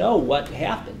need to know what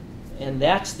happened, and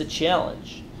that's the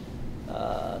challenge.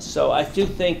 So I do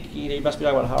think you must be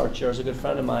talking about Howard Chair, is a good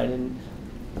friend of mine,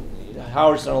 and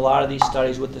Howard's done a lot of these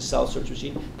studies with the cell search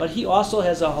machine, but he also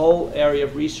has a whole area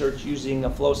of research using a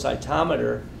flow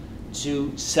cytometer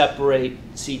to separate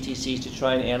CTCs, to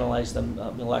try and analyze them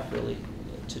molecularly,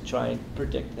 to try and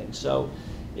predict things. So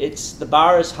the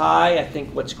bar is high. I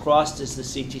think what's crossed is the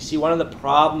CTC. One of the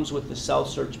problems with the cell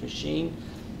search machine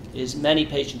is many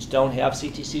patients don't have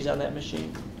CTCs on that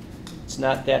machine. It's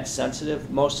not that sensitive.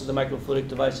 Most of the microfluidic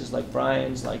devices like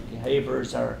Brian's, like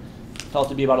Haber's, are felt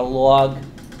to be about a log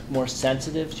more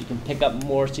sensitive, so you can pick up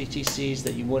more CTCs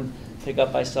that you wouldn't pick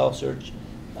up by cell search.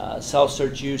 Cell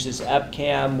search uses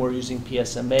EpCAM, we're using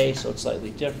PSMA, so it's slightly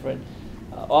different.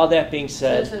 All that being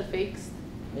said, Cells are fixed.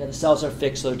 Yeah, the cells are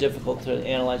fixed, so they're difficult to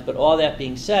analyze. But all that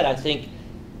being said, I think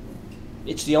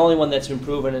it's the only one that's been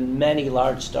proven in many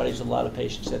large studies with a lot of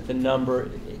patients that the number,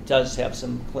 it does have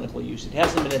some clinical use. It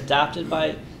hasn't been adopted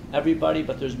by everybody,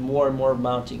 but there's more and more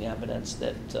mounting evidence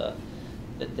that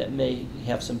that may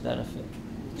have some benefit,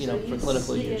 for clinical use.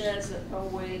 So you see it as a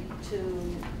way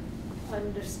to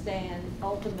understand,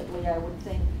 ultimately, I would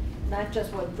think, not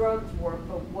just what drugs work,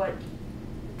 but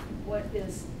what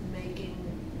is making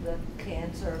the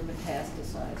cancer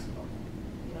metastasizable.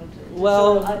 To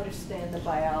sort of understand the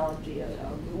biology of it.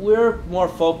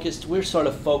 We're sort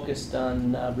of focused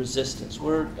on resistance.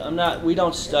 We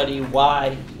don't study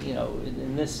why,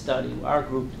 in this study, our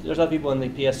group, there's other people in the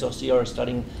PSOC who are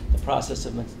studying the process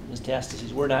of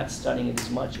metastases. We're not studying it as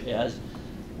much as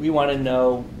we want to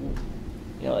know,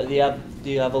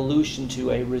 the evolution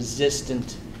to a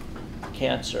resistant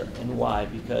cancer and why.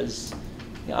 Because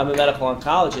I'm a medical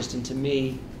oncologist, and to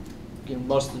me,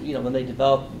 most of when they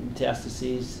develop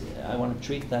metastases, I want to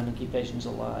treat them and keep patients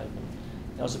alive.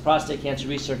 And as a prostate cancer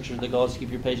researcher, the goal is to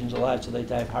keep your patients alive so they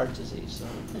die of heart disease.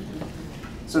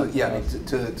 So yeah, I mean,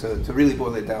 to really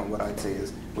boil it down, what I'd say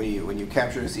is when you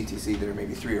capture a CTC, there are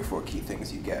maybe 3 or 4 key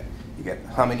things you get. You get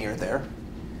how many are there.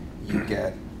 You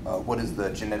get what is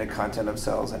the genetic content of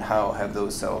cells and how have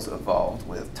those cells evolved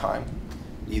with time,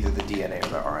 either the DNA or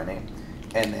the RNA.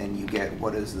 And then you get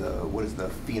what is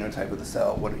the phenotype of the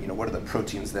cell? What are the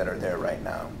proteins that are there right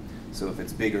now? So if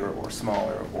it's bigger or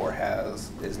smaller or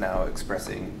is now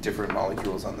expressing different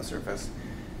molecules on the surface,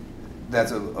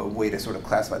 that's a way to sort of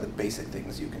classify the basic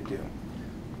things you can do.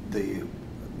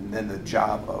 Then the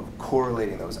job of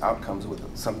correlating those outcomes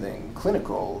with something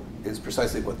clinical is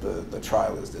precisely what the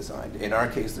trial is designed. In our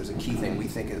case, there's a key thing we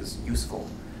think is useful,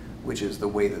 which is the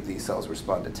way that these cells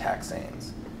respond to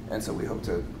taxanes. And so we hope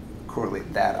to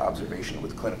correlate that observation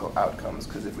with clinical outcomes,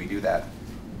 because if we do that,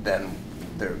 then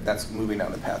that's moving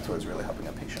down the path towards really helping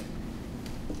a patient.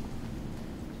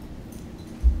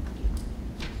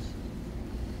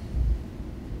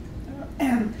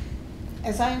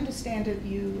 As I understand it,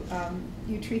 you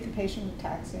treat the patient with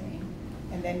taxane,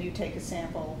 and then you take a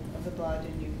sample of the blood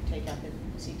and you take out the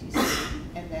CTC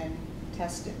and then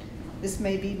test it. This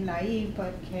may be naive,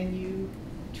 but can you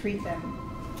treat them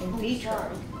in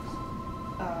vitro?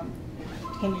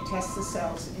 Can you test the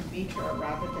cells in vitro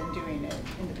rather than doing it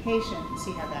in the patient and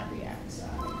see how that reacts?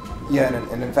 Yeah,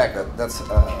 and in fact, that's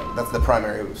the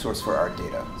primary source for our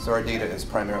data. So our data is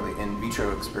primarily in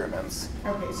vitro experiments.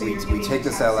 Okay, so we take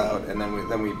the cell out, and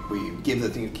then we give the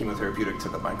chemotherapeutic to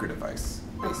the microdevice,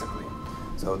 basically.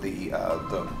 So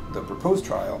the proposed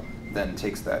trial then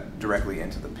takes that directly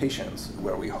into the patients,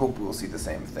 where we hope we'll see the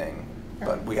same thing,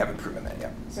 but we haven't proven that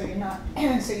yet. So you're not,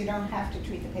 so you don't have to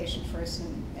treat the patient first,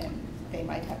 and they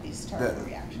might have these terrible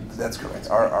reactions. That's correct.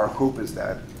 Our hope is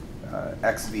that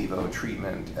ex vivo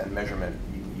treatment and measurement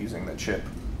using the chip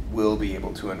will be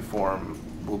able to inform,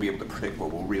 will be able to predict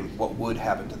what would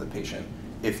happen to the patient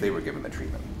if they were given the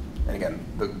treatment. And again,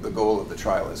 the goal of the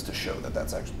trial is to show that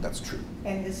that's true.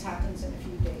 And this happens in a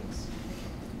few days.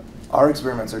 Our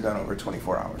experiments are done over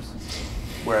 24 hours,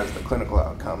 whereas the clinical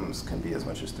outcomes can be as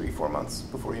much as 3-4 months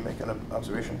before you make an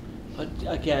observation. But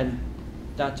again,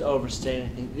 not to overstate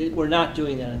anything, we're not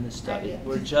doing that in this study.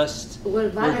 We're just We're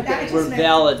validating. we're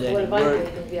validating. We're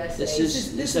validating the assay.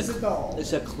 This is a goal.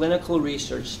 It's a clinical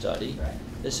research study. Right.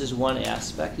 This is one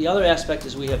aspect. The other aspect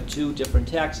is we have 2 different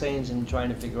taxanes and trying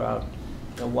to figure out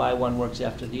why one works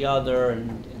after the other,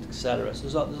 and et cetera. So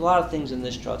there's a lot of things in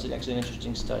this trial. It's actually an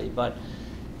interesting study, but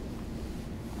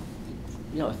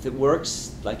if it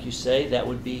works, like you say, that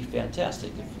would be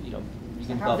fantastic. If you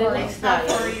can How The bubble next up.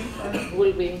 trial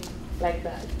will be like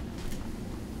that.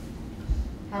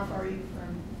 How far are you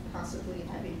from possibly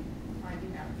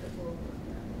finding out if it will work?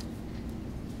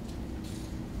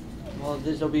 Well,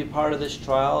 this will be a part of this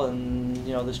trial, and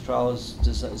this trial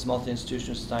is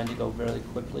multi-institutional, it's designed to go very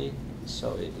quickly.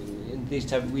 So in these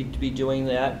type, we'd be doing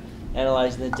that,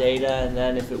 analyzing the data, and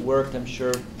then if it worked, I'm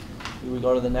sure we would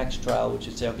go to the next trial, which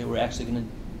would say, okay, we're actually going to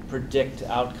predict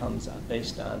outcomes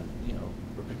based on,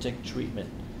 or predict treatment.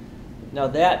 Now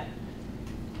that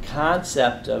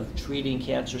concept of treating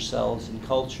cancer cells in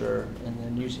culture and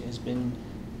then using has been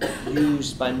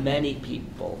used by many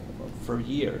people for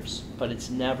years, but it's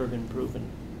never been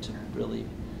proven to really,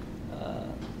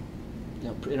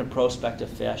 in a prospective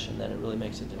fashion, that it really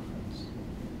makes a difference.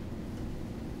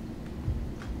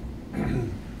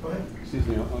 Go ahead. Excuse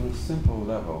me, on a simple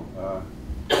level,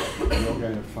 you're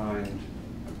going to find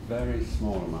a very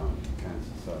small amount of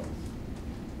cancer cells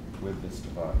with this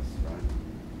device,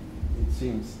 right? It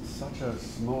seems such a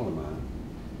small amount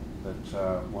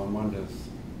that one wonders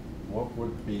what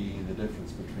would be the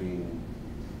difference between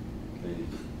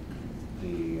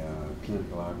the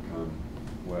clinical outcome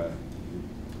where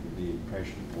the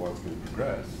patient was going to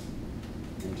progress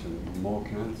into more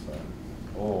cancer,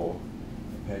 or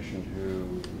a patient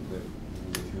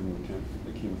with whom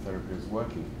the chemotherapy is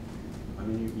working. I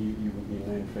mean, you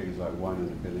name figures like 1 in a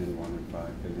billion, 1 in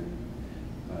 5 billion,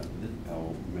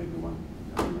 or maybe went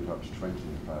up to 20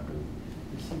 in 5 billion.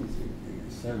 It seems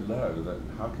so low that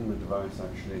how can the device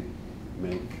actually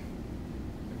make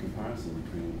a comparison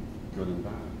between good and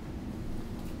bad?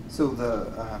 So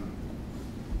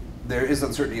there is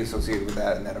uncertainty associated with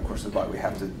that, and that, of course, is why we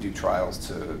have to do trials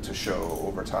to show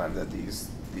over time that these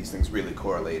things really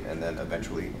correlate, and then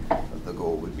eventually the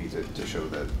goal would be to show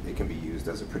that it can be used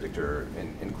as a predictor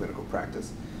in clinical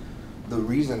practice. The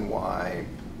reason why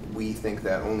we think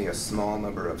that only a small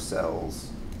number of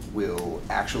cells will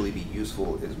actually be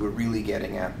useful is we're really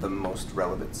getting at the most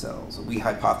relevant cells. We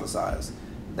hypothesize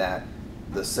that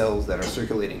the cells that are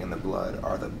circulating in the blood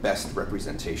are the best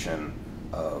representation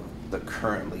of the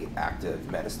currently active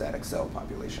metastatic cell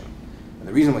population. And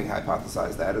the reason we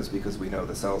hypothesize that is because we know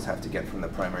the cells have to get from the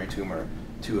primary tumor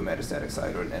to a metastatic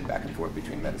site and back and forth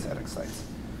between metastatic sites.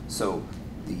 So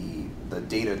the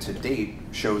data to date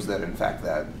shows that, in fact,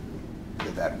 that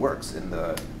works in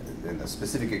the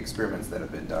specific experiments that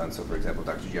have been done. So, for example,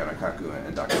 Dr. Giannakakou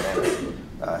and Dr.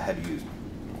 Nanus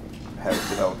have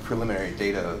developed preliminary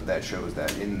data that shows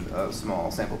that in a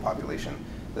small sample population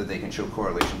that they can show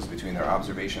correlations between their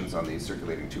observations on these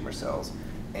circulating tumor cells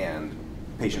and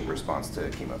patient response to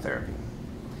chemotherapy.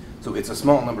 So it's a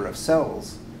small number of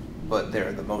cells, but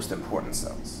they're the most important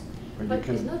cells. But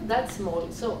it's not that small.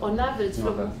 So on average,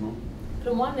 from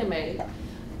 1 ml,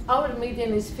 our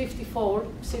median is 54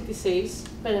 CTCs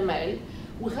per ml.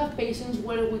 We have patients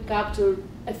where we capture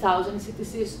 1,000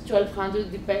 CTCs,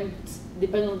 1,200,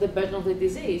 depending on the burden of the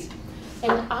disease.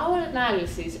 And our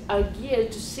analyses are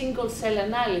geared to single cell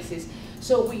analysis.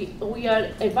 So we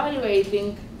are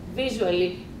evaluating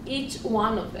visually each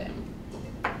one of them.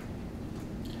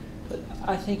 But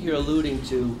I think you're alluding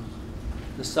to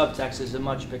the subtext is a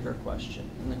much bigger question.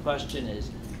 And the question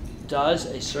is, does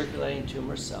a circulating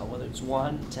tumor cell, whether it's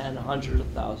 1, 10, 100,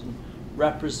 1,000,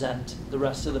 represent the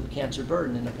rest of the cancer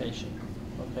burden in a patient?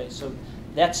 Okay, so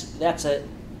that's a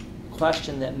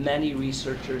question that many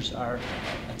researchers are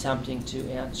attempting to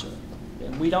answer.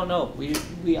 And we don't know.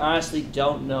 We honestly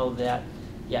don't know that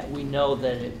yet. We know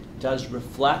that it does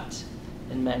reflect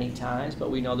in many times,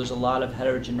 but we know there's a lot of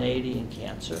heterogeneity in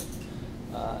cancer.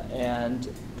 And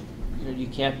you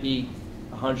can't be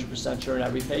 100% sure in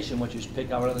every patient what you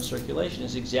pick out on the circulation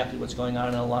is exactly what's going on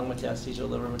in a lung metastases or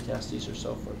liver metastases or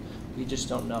so forth. We just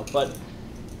don't know. But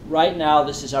right now,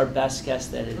 this is our best guess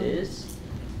that it is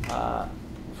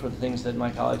for the things that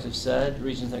my colleagues have said,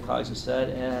 reasons that colleagues have said,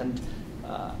 and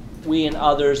we and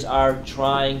others are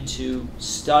trying to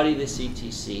study the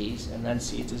CTCs and then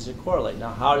see does it correlate.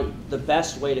 Now, the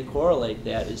best way to correlate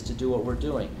that is to do what we're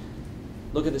doing.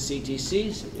 Look at the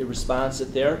CTCs, it responds to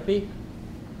therapy.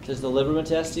 Does the liver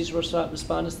metastases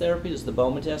respond to therapy? Does the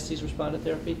bone metastases respond to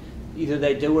therapy? Either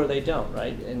they do or they don't,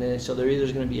 right? And so there either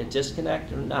is going to be a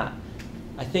disconnect or not.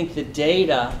 I think the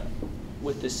data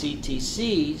with the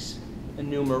CTCs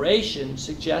enumeration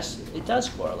suggests it does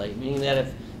correlate, meaning that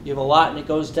if you have a lot and it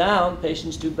goes down,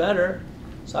 patients do better.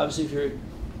 So obviously if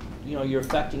you're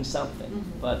affecting something.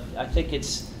 Mm-hmm. But I think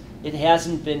it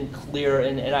hasn't been clear,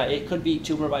 and it could be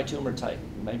tumor by tumor type.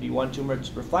 Maybe one tumor it's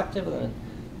reflective, and then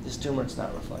this tumor it's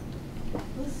not reflective. Well,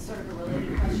 this is sort of a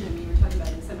related question. I mean, you were talking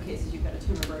about in some cases you've got a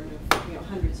tumor burden of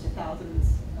hundreds to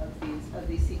thousands of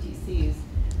these CTCs.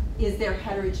 Is there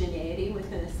heterogeneity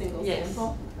within a single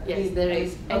sample? Yes, there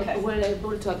is, okay. And we're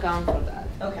able to account for that.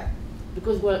 Okay.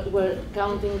 Because we're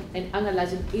counting and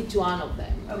analyzing each one of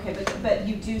them. Okay, but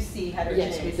you do see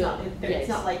heterogeneity. Yes, we do. It's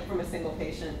not like from a single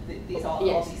patient,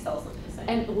 all these cells look the same.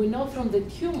 And we know from the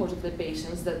tumors of the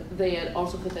patients that they are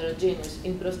also heterogeneous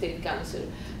in prostate cancer.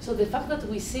 So the fact that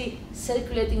we see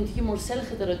circulating tumor cell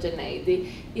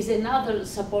heterogeneity is another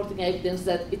supporting evidence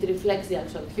that it reflects the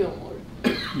actual tumor.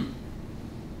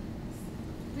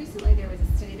 Recently there was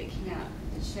a study that came out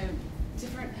that showed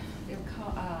different, they were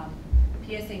called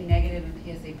PSA negative and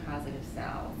PSA positive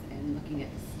cells, and looking at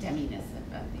the stemminess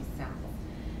of these cells.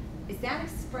 Is that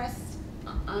expressed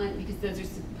on, because those are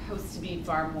supposed to be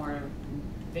far more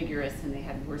vigorous and they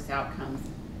had worse outcomes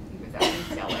without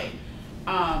UCLA.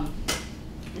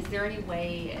 Is there any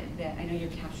way that, I know you're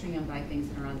capturing them by things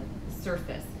that are on the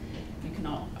surface, you can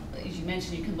all, as you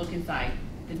mentioned, you can look inside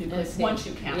the nucleus once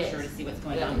you capture to see what's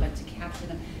going on, but to capture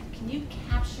them, can you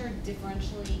capture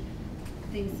differentially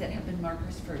things that have been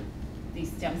markers for these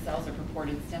stem cells or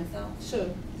purported stem cells? Sure.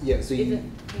 Yeah. So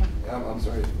I'm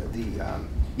sorry.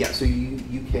 So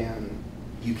you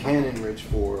can enrich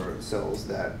for cells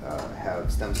that have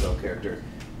stem cell character.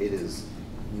 It is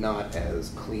not as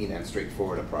clean and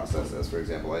straightforward a process as, for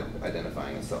example,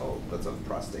 identifying a cell that's of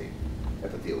prostate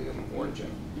epithelium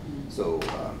origin. So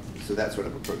that sort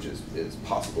of approach is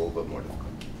possible, but more difficult.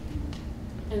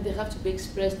 And they have to be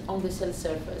expressed on the cell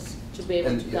surface to be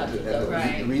able to capture those.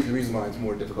 The reason why it's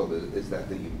more difficult is that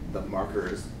the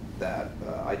markers that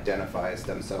identify a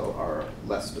stem cell are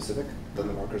less specific than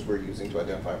the markers we're using to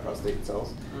identify prostate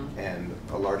cells, and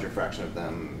a larger fraction of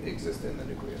them exist in the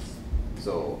nucleus.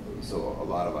 So a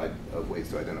lot of ways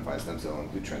to identify a stem cell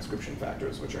include transcription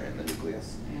factors, which are in the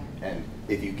nucleus. Yeah. And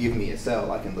if you give me a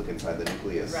cell, I can look inside the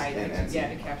nucleus and see.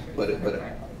 To capture it. But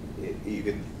you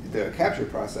can, the capture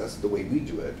process, the way we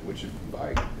do it, which is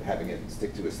by having it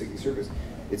stick to a sticky surface,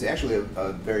 it's actually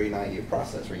a very naive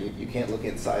process, where you can't look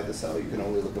inside the cell, you can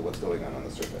only look at what's going on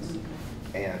the surface.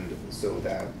 And so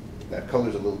that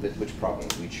colors a little bit which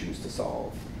problems we choose to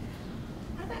solve.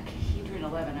 What about cadherin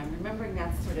 11? I'm remembering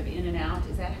that's sort of in and out.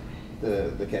 Is that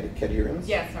the cadherins?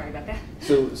 Yeah, sorry about that.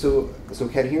 So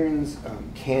cadherins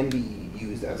can be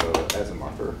used as a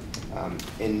marker.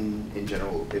 In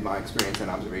general, in my experience and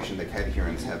observation, the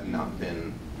cadherins have not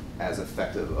been as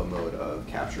effective a mode of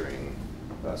capturing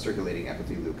circulating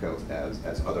epithelial cells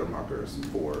as other markers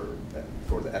for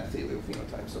the epithelial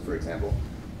phenotype. So, for example,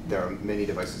 there are many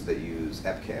devices that use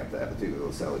EpCAM, the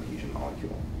epithelial cell adhesion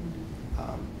molecule.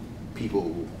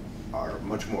 People are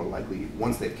much more likely,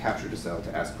 once they've captured a cell,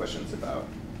 to ask questions about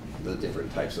the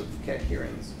different types of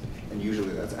cadherins. And usually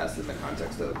that's asked in the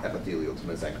context of epithelial to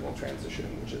mesenchymal transition,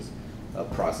 which is a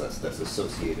process that's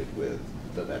associated with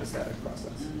the metastatic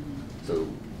process. So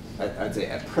I'd say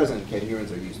at present,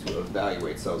 cadherins are used to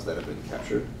evaluate cells that have been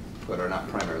captured, but are not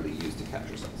primarily used to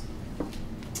capture cells.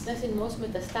 That's in most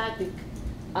metastatic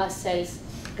cells,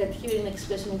 cadherin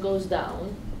expression goes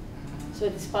down. So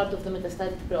it is part of the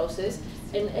metastatic process.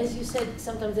 And as you said,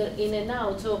 sometimes they're in and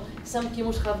out. So some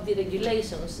tumors have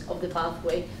deregulations of the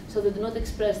pathway, so they do not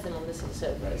express them on the cell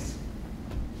surface.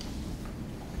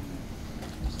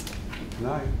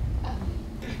 No.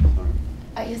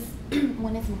 I just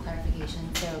wanted some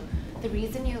clarification. So the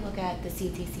reason you look at the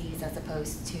CTCs as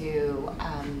opposed to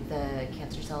the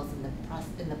cancer cells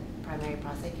in the primary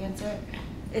prostate cancer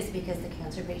is because the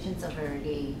cancer patients have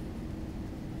already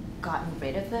gotten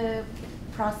rid of the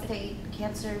prostate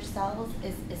cancer cells.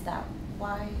 Is that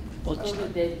why? Well,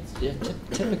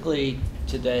 typically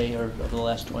today, or over the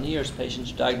last 20 years,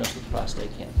 patients are diagnosed with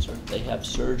prostate cancer. They have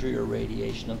surgery or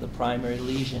radiation of the primary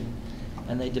lesion,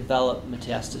 and they develop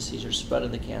metastases or spread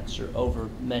of the cancer over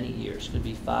many years. Could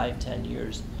be 5, 10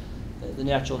 years. The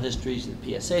natural history is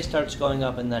the PSA starts going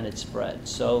up and then it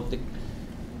spreads. So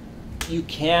you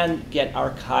can get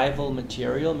archival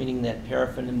material, meaning that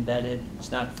paraffin embedded,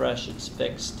 it's not fresh, it's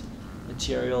fixed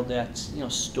material that's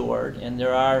stored. And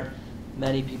there are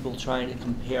many people trying to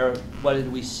compare what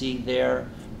did we see there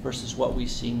versus what we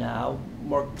see now.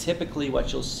 More typically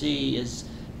what you'll see is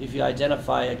if you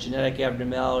identify a genetic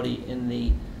abnormality in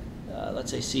the,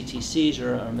 let's say, CTCs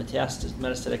or a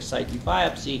metastatic site through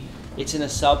biopsy, it's in a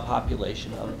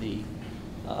subpopulation of the,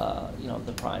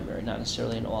 the primary, not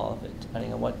necessarily in all of it,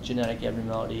 depending on what genetic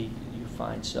abnormality you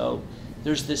find. So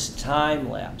there's this time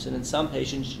lapse, and in some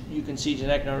patients, you can see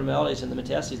genetic abnormalities in the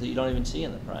metastases that you don't even see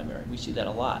in the primary. We see that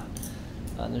a lot.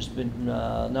 And there's been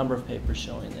a number of papers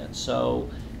showing that. So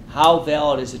how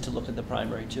valid is it to look at the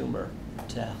primary tumor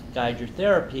to guide your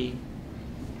therapy?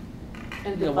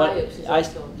 And the biopsies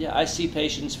also. I see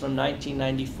patients from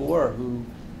 1994 who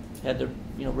had their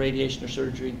radiation or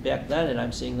surgery back then, and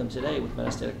I'm seeing them today with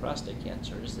metastatic prostate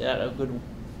cancer. Is that a good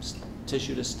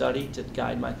tissue to study to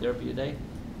guide my therapy today?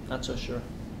 Not so sure.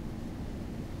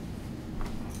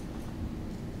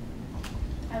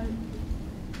 I'm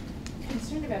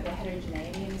concerned about the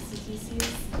heterogeneity in the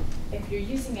CTCs. If you're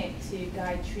using it to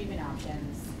guide treatment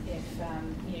options, if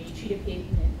you treat a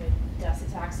patient with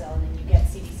docetaxel and then you get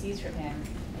CTCs from him,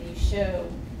 and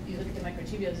you look at the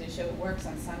microtubules and show it works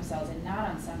on some cells and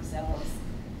not on some cells.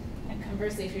 And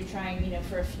conversely, if you're trying,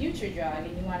 for a future drug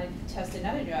and you want to test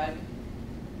another drug,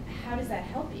 how does that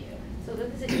help you? So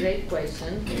that is a great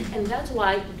question, and that's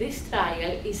why this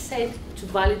trial is set to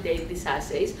validate these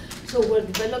assays. So we're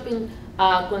developing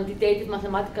quantitative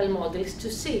mathematical models to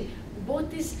see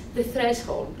what is the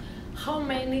threshold. How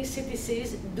many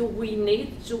CTCs do we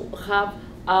need to have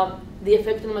the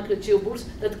effect on microtubules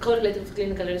that correlate with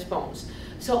clinical response?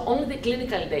 So only the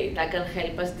clinical data can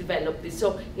help us develop this.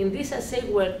 So in this assay,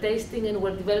 we're testing and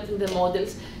we're developing the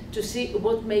models to see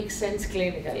what makes sense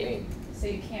clinically. So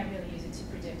you can't really use it to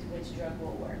predict which drug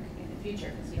will work in the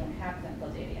future because you don't have clinical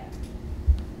data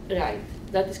yet. Right,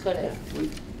 that is correct.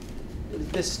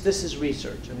 This is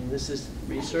research. I mean, this is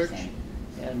research.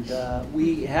 And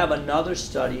we have another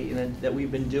study that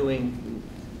we've been doing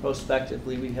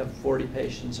prospectively. We have 40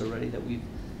 patients already that we've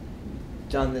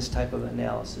done this type of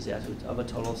analysis of a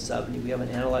total of 70. We haven't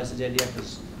analyzed the data yet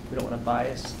because we don't want to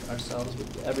bias ourselves.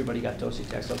 Everybody got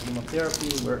docetaxel chemotherapy.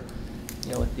 We're,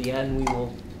 at the end we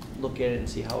will look at it and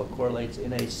see how it correlates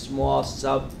in a small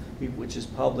sub, which is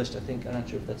published. I think, I'm not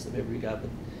sure if that's the paper we got,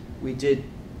 but we did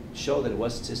show that it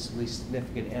was statistically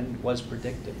significant and was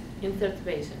predictive. In 30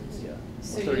 patients. Yeah.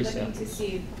 So you're looking to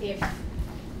see if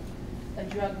a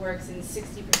drug works in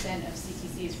 60% of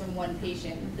CTCs from one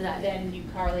patient, then you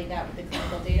correlate that with the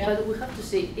clinical data? But we have to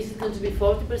see, is it going to be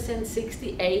 40%,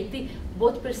 60, 80?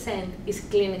 What percent is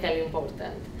clinically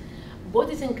important? What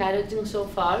is encouraging so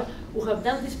far, we have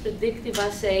done this predictive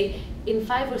assay in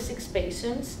 5 or 6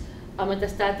 patients,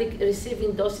 metastatic,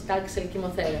 receiving docetaxel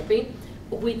chemotherapy.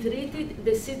 We treated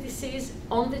the CTCs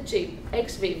on the chip,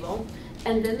 ex vivo,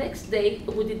 and the next day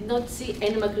we did not see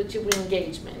any microtubule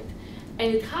engagement.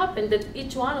 And it happened that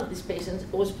each one of these patients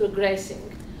was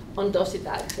progressing on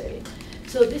docetaxel.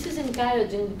 So this is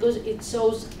encouraging because it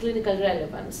shows clinical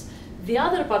relevance. The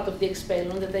other part of the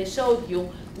experiment that I showed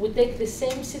you, we take the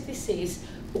same CTCs,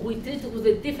 we treat with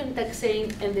a different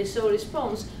taxane and they show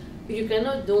response. You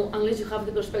cannot do unless you have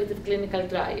the prospective clinical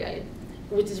trial,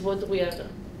 which is what we are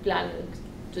planning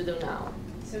to do now.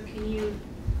 So can you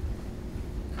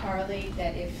correlate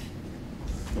that if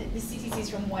the CTCs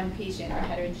from one patient are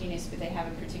heterogeneous, but they have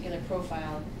a particular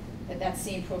profile, that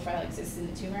same profile exists in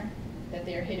the tumor? That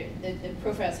the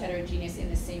profile is heterogeneous in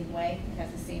the same way? It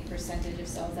has the same percentage of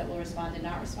cells that will respond and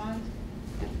not respond?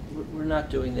 We're not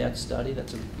doing that study.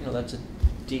 That's a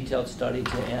detailed study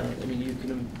to analyze. I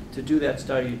mean, to do that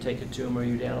study, you take a tumor,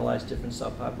 you'd analyze different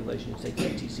subpopulations, you take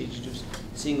ATCs, you do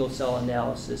single cell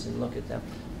analysis and look at them.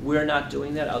 We're not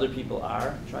doing that. Other people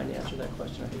are trying to answer that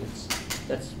question. I think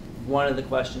that's one of the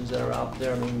questions that are out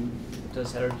there. I mean,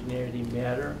 does heterogeneity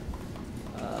matter?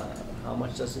 How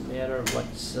much does it matter?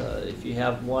 What's if you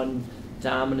have one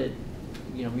dominant,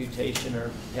 mutation or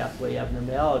pathway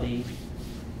abnormality,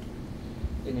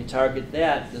 and you target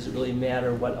that, does it really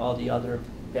matter what all the other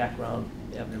background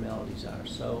abnormalities are?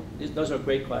 So those are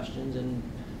great questions, and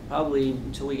probably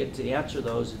until we get to answer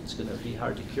those, it's going to be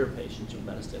hard to cure patients with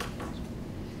metastatic cancer.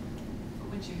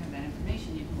 Once you have that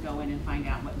information, you can go in and find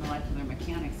out what molecular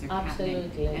mechanics are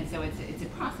Absolutely. happening. And so it's a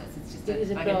process. It's just It is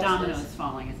a like process. a domino is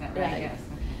falling. Is that right? Right. Yes.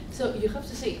 Okay. So you have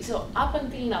to see, so up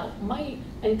until now, my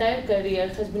entire career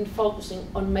has been focusing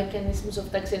on mechanisms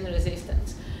of taxane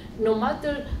resistance. No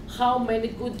matter how many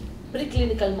good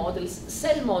preclinical models,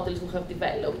 cell models we have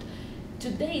developed, to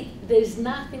date, there is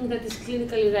nothing that is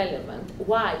clinically relevant.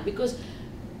 Why? Because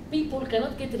people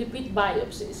cannot get repeat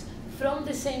biopsies from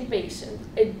the same patient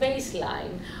at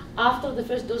baseline, after the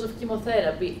first dose of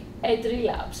chemotherapy, at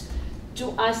relapse,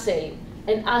 to assay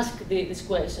and ask these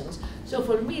questions. So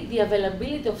for me, the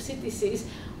availability of CTCs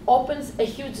opens a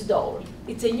huge door.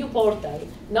 It's a new portal.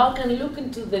 Now I can look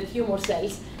into the tumor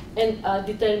cells and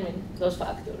determine those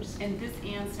factors. And this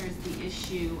answers the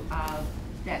issue of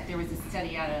that there was a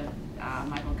study out of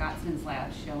Michael Gottsman's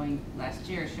lab last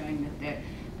year showing that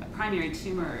the primary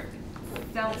tumor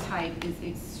cell type is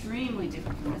extremely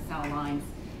different from the cell lines.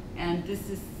 And this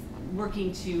is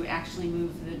working to actually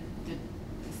move the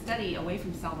study away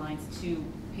from cell lines to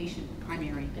patient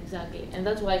primary. Exactly, and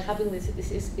that's why having the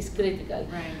CTCs is critical.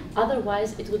 Right.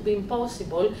 Otherwise, it would be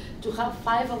impossible to have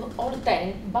 5 or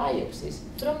 10 biopsies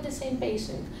from the same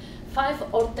patient.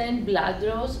 5 or 10 blood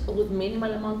draws with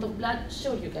minimal amount of blood,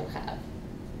 sure you can have.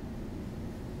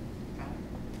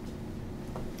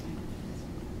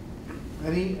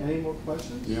 Any more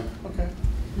questions? Yeah. Okay.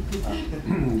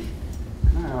 Can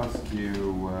I ask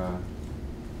you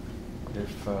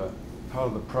if part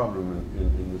of the problem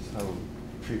in this whole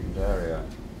treatment area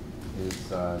is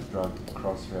drug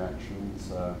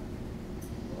cross-reactions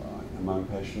among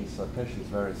patients? Patients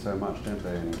vary so much, don't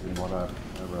they, in whatever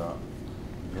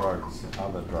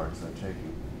other drugs they're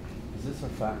taking. Is this a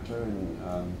factor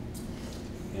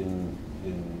in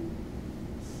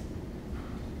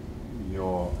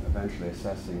your eventually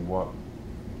assessing what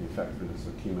the effectiveness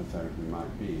of chemotherapy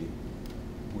might be?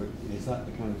 Is that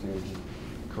the kind of thing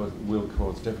that will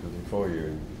cause difficulty for you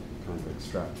in kind of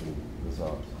extracting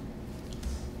results?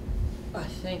 I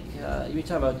think you're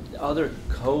talking about other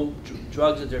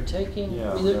drugs that they're taking.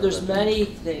 Yeah, I mean, there's many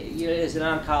things. As an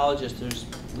oncologist,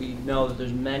 we know that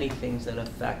there's many things that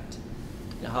affect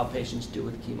how patients do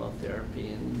with chemotherapy,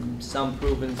 and some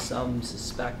proven, some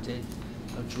suspected.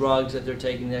 Drugs that they're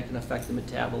taking that can affect the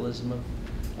metabolism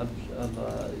of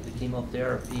the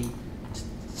chemotherapy.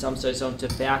 Some studies on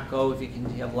tobacco. If you can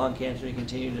have lung cancer, you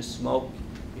continue to smoke,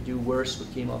 you do worse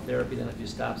with chemotherapy than if you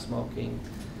stop smoking.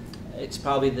 It's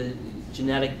probably the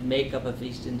genetic makeup of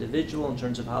each individual in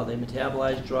terms of how they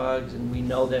metabolize drugs, and we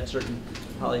know that certain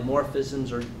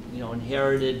polymorphisms or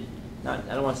inherited, I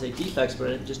don't want to say defects,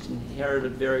 but just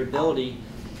inherited variability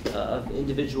of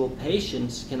individual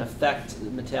patients can affect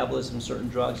the metabolism of certain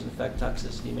drugs and affect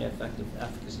toxicity, may affect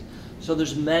efficacy. So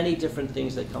there's many different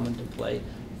things that come into play.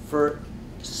 For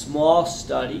small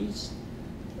studies,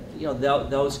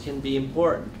 those can be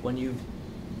important. When you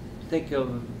think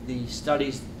of the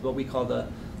studies, what we call the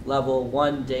level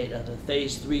 1 data, the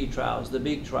phase 3 trials, the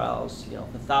big trials, the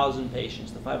 1,000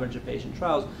 patients, the 500 patient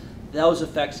trials, those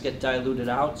effects get diluted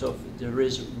out. So if there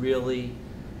is really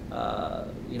a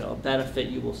benefit,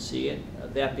 you will see it.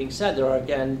 That being said, there are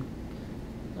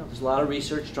there's a lot of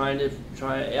research trying to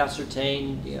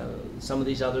ascertain some of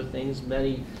these other things.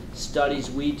 Many studies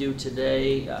we do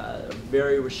today are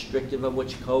very restrictive of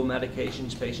which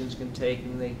co-medications patients can take,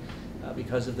 and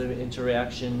because of the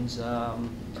interactions.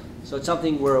 So it's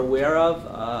something we're aware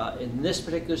of. In this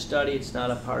particular study, it's not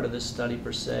a part of this study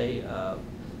per se,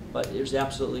 but it's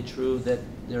absolutely true that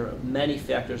there are many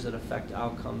factors that affect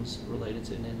outcomes related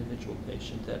to an individual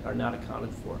patient that are not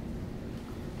accounted for.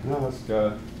 Can I ask,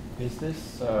 is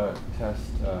this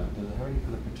test, does it have any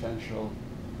kind of potential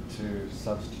to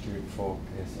substitute for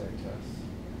PSA tests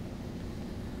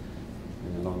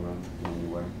in the long run in any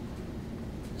way?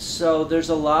 So there's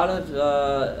a lot of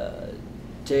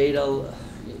data.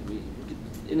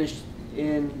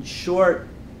 In short,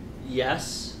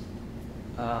 yes.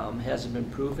 Hasn't been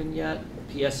proven yet.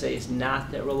 PSA is not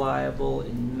that reliable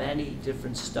in many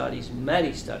different studies.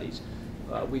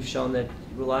 We've shown that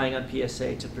relying on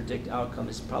PSA to predict outcome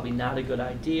is probably not a good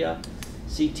idea.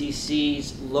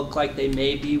 CTCs look like they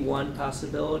may be one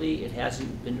possibility. It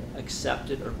hasn't been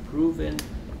accepted or proven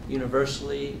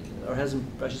universally, or hasn't,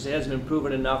 I should say, hasn't been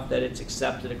proven enough that it's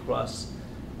accepted across,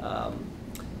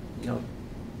 you know,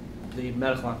 the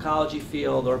medical oncology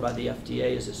field or by the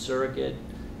FDA as a surrogate.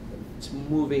 It's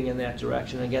moving in that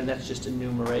direction. Again, that's just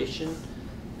enumeration.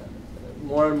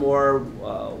 More and more,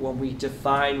 when we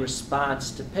define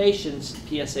response to patients,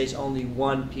 PSA is only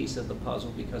one piece of the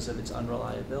puzzle because of its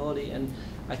unreliability. And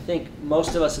I think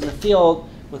most of us in the field,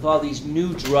 with all these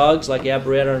new drugs like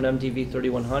abiraterone and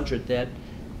MDV-3100 that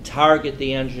target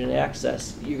the androgen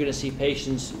axis, you're going to see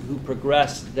patients who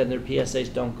progress, then their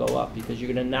PSAs don't go up because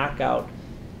you're going to knock out,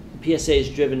 PSA is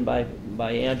driven by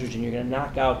androgen, you're going to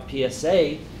knock out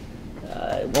PSA,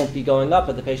 it won't be going up,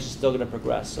 but the patient's still going to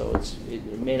progress, so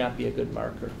it may not be a good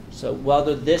marker. So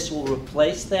whether this will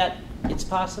replace that, it's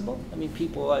possible. I mean,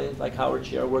 people like Howard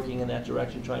Shea are working in that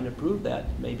direction, trying to prove that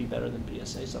may be better than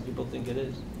PSA. Some people think it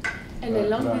is. And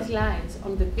along these lines,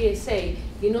 on the PSA,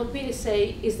 you know,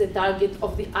 PSA is the target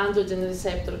of the androgen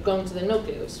receptor going to the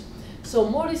nucleus. So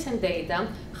more recent data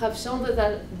have shown that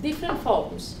there are different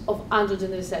forms of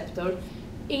androgen receptor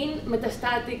in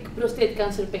metastatic prostate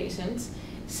cancer patients.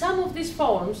 Some of these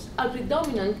forms are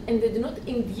predominant and they do not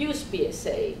induce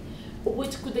PSA,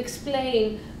 which could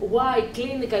explain why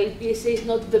clinically PSA is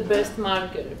not the best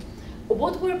marker.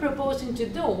 What we're proposing to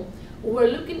do, we're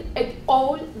looking at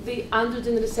all the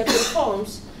androgen receptor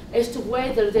forms as to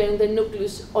whether they're in the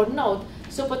nucleus or not,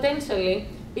 so potentially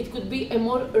it could be a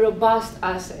more robust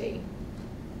assay.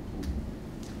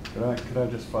 Could I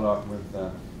just follow up with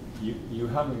that? You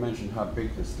haven't mentioned how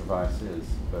big this device is,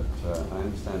 but I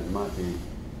understand it might be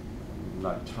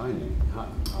like tiny.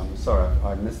 I'm sorry,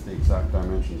 I missed the exact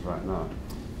dimensions right now.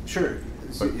 Sure.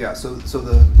 So, yeah. So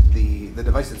the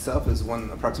device itself is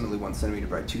approximately 1 centimeter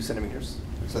by 2 centimeters.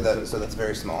 So that's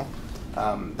very small.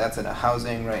 That's in a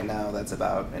housing right now. That's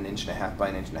about 1.5 inches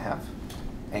by 1.5 inches,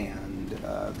 and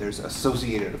there's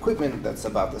associated equipment that's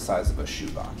about the size of a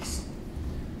shoebox.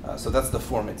 So that's the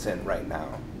form it's in right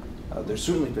now. There's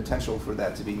certainly potential for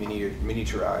that to be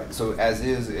miniaturized. So as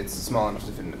is, it's small enough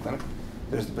to fit in the clinic.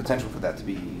 There's the potential for that to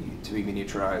be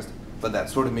miniaturized, but that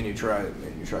sort of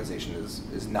miniaturization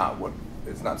is not what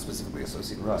it's not specifically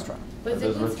associated with this trial. But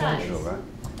there's potential, right?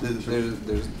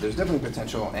 There's definitely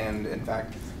potential, and in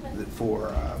fact,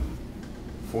 for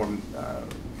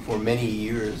many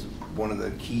years, one of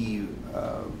the key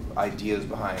ideas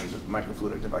behind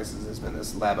microfluidic devices has been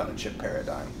this lab-on-a-chip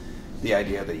paradigm. The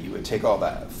idea that you would take all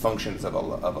the functions of a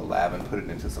lab and put it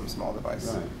into some small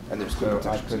device, Right. and there's good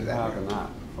potential I to do could that. have an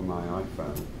app for my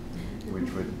iPhone, which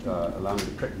would allow me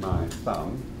to prick my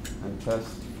thumb and test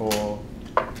for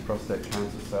prostate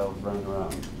cancer cells running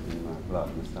around in my blood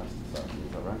metastasizing.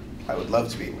 Is that right? I would love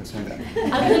to be able to do that.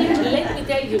 Actually, let me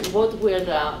tell you what we're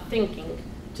thinking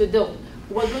to do.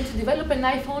 We're going to develop an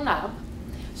iPhone app.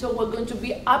 So we're going to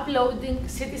be uploading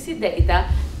CTC data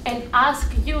and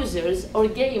ask users or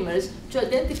gamers to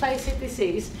identify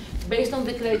CTCs based on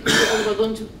the criteria that we're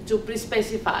going to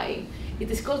pre-specify. It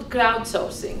is called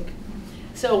crowdsourcing.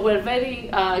 So we're very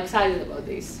excited about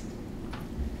this.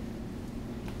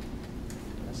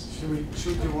 Should we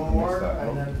do one more?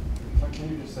 And then Can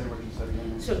you just say what you said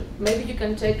again? Sure, maybe you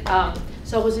can check.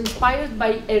 So I was inspired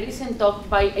by a recent talk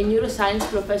by a neuroscience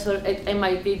professor at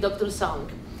MIT, Dr. Song.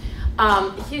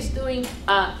 He's doing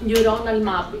neuronal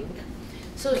mapping.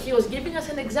 So he was giving us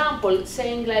an example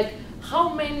saying like,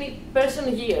 how many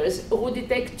person years would it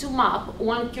take to map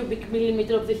 1 cubic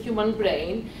millimeter of the human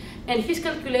brain? And his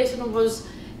calculation was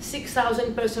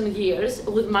 6,000 person years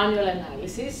with manual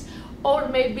analysis, or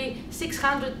maybe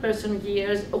 600 person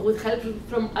years with help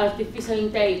from artificial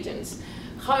intelligence.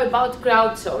 How about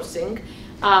crowdsourcing?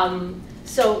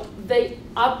 So they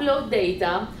upload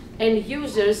data and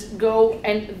users go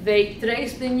and they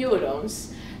trace the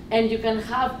neurons, and you can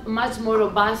have much more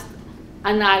robust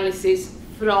analysis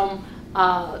from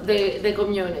the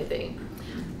community.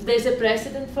 There's a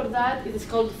precedent for that. It is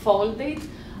called Folded.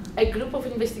 A group of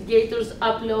investigators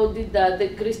uploaded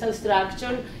the crystal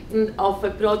structure of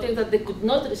a protein that they could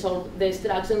not resolve the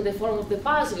structure in the form of the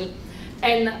puzzle,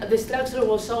 and the structure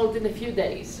was solved in a few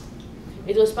days.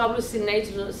 It was published in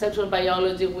Nature Sexual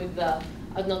Biology with,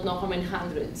 I don't know how many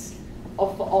hundreds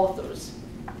of authors.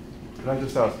 Could I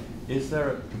just ask, is there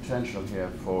a potential here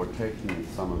for taking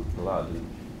some of the blood and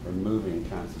removing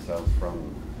cancer cells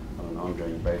from on an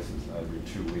ongoing basis every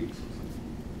 2 weeks or something?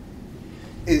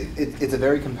 It's a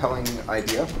very compelling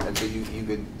idea, and so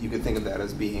you could think of that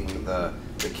as being the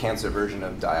cancer version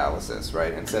of dialysis,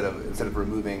 right? Instead of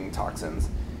removing toxins,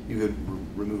 you could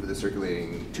remove the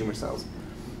circulating tumor cells.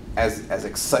 As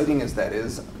exciting as that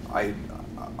is,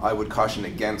 I would caution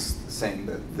against saying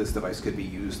that this device could be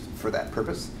used for that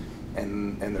purpose,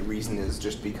 and the reason is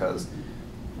just because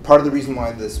part of the reason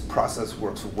why this process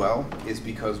works well is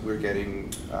because we're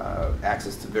getting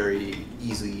access to very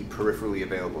easy peripherally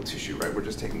available tissue, right? We're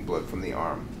just taking blood from the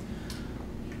arm.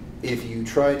 If you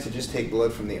try to just take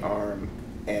blood from the arm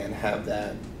and have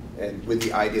that, and with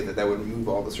the idea that that would remove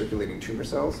all the circulating tumor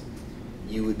cells,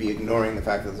 you would be ignoring the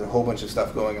fact that there's a whole bunch of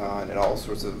stuff going on in all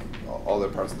sorts of other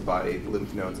parts of the body,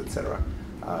 lymph nodes, etc.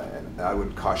 And I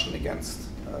would caution against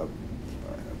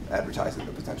advertising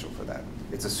the potential for that.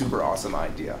 It's a super awesome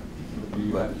idea.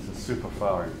 But it's a super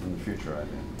far in the future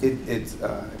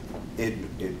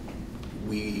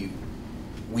idea.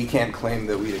 We can't claim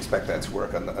that we'd expect that to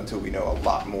work until we know a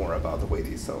lot more about the way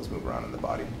these cells move around in the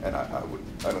body. And I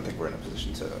don't think we're in a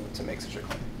position to make such a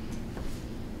claim.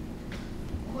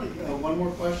 One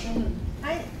more question?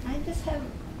 I just have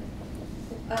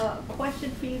a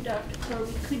question for you, Dr.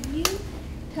 Kirby. Could you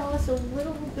tell us a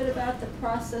little bit about the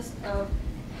process of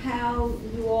how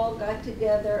you all got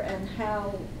together and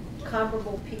how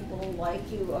comparable people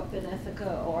like you up in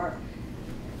Ithaca, or,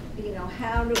 you know,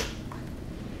 how do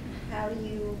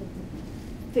you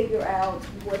figure out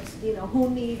what's, you know,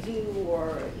 who needs you,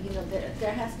 or, you know,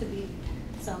 there has to be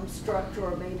some structure,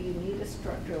 or maybe you need a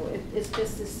structure. It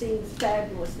seems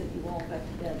fabulous that you all got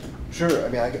together. Sure. I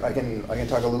mean, I can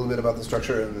talk a little bit about the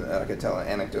structure, and I can tell an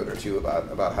anecdote or two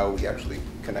about how we actually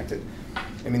connected.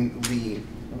 I mean,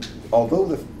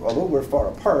 although we're far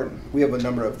apart, we have a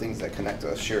number of things that connect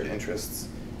us: shared interests,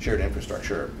 shared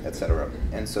infrastructure, etc.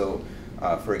 And so,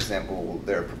 for example,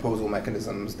 there are proposal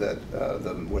mechanisms that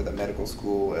where the medical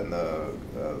school and the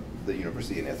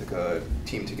university in Ithaca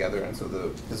team together, and so the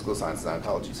Physical Sciences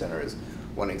Oncology Center is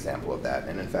one example of that.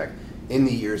 And in fact, in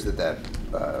the years that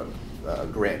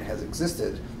grant has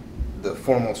existed, the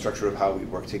formal structure of how we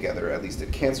work together, at least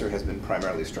at Cancer, has been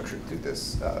primarily structured through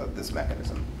this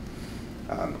mechanism.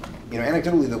 You know,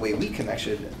 anecdotally, the way we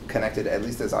connected, at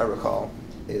least as I recall,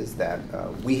 is that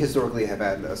we historically have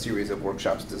had a series of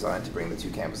workshops designed to bring the two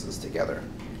campuses together.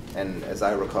 And as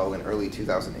I recall, in early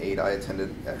 2008, I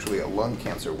attended actually a lung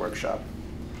cancer workshop.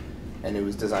 And it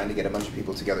was designed to get a bunch of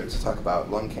people together to talk about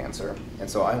lung cancer. And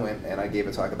so I went and I gave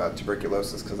a talk about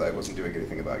tuberculosis because I wasn't doing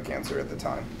anything about cancer at the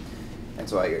time. And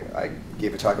so I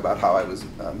gave a talk about how I was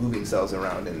moving cells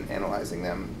around and analyzing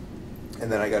them. And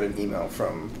then I got an email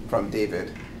from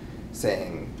David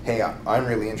saying, hey, I'm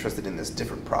really interested in this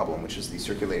different problem, which is these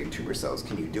circulating tumor cells.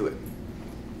 Can you do it?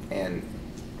 And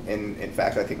in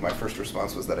fact, I think my first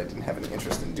response was that I didn't have any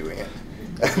interest in doing it.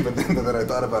 but then I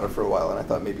thought about it for a while, and I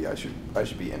thought maybe I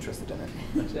should be interested in it.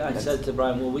 I said to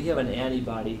Brian, well, we have an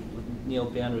antibody with Neil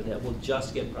Banner that will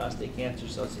just get prostate cancer.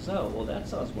 So I says, oh, well, that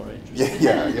sounds more interesting.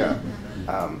 Yeah.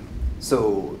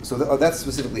 So that's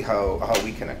specifically how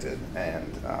we connected,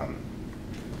 and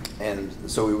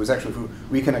so it was actually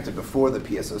we connected before the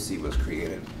PSOC was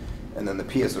created, and then the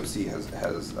PSOC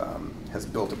has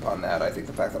built upon that. I think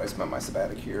the fact that I spent my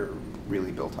sabbatic here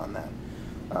really built on that,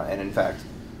 and in fact,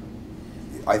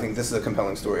 I think this is a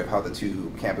compelling story of how the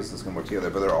two campuses can work together.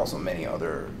 But there are also many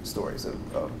other stories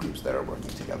of groups that are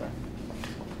working together.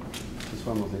 Just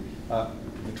one more thing.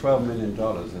 The $12 million,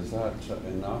 is that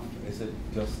enough? Is it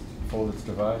just for this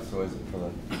device, or is it for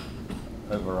the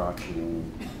overarching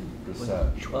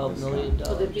research? $12 million.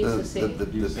 For the PSOC. The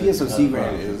PSOC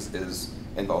grant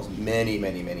involves many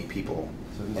people.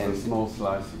 So this is a small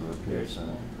slice of the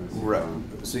PSOC. Right.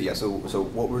 So yeah. So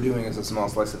what we're doing is a small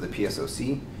slice of the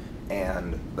PSOC,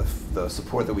 and the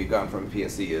support that we've gotten from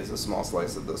PSC is a small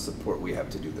slice of the support we have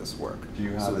to do this work. Do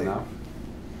you have enough?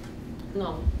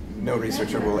 No. No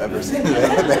researcher will ever say Is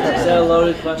that. that a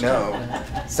loaded question? No.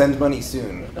 Send money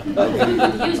soon.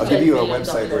 I'll give you a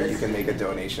website where you can make a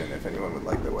donation if anyone would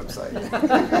like the website. Do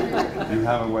you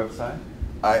have a website?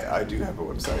 I do have a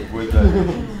website. With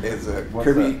it's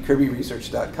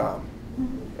kirbyresearch.com.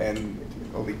 And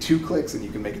only 2 clicks and you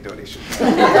can make a donation.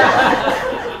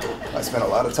 I spent a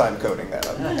lot of time coding that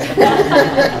up.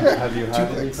 Have you had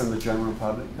any from the general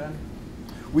public then?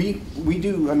 We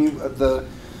do.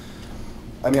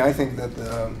 I mean, I think that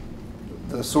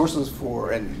the sources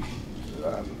for, and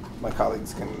my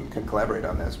colleagues can collaborate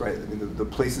on this, right? I mean, the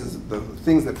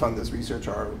things that fund this research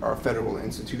are federal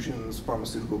institutions,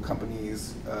 pharmaceutical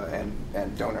companies, and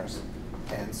donors.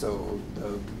 And so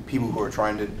the people who are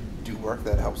trying to do work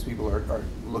that helps people are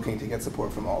looking to get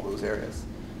support from all those areas.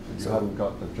 You haven't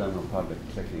got the general public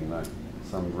clicking like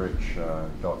some rich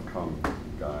 .com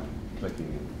guy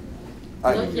clicking it.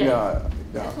 No.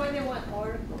 That's why they want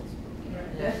articles.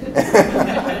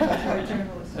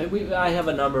 I have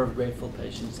a number of grateful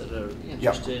patients that are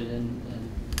interested in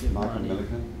giving Martin money.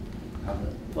 Milligan? other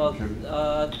Well,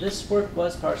 contributors? this work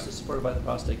was partially supported by the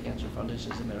Prostate Cancer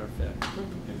Foundation, as a matter of fact.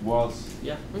 It was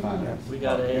Yeah. financed. We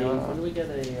got a, Yeah. what did we get,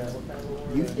 what kind of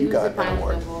award? You got an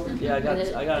award. Yeah,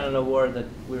 I got an award that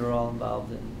we were all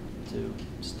involved in to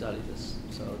study this.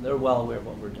 So they're well aware of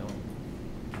what we're doing.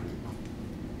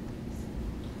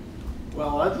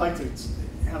 Well, I'd like to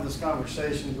have this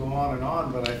conversation go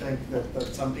on, but I think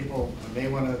that some people may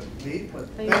want to leave, but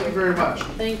thank you very much.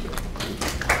 Thank you.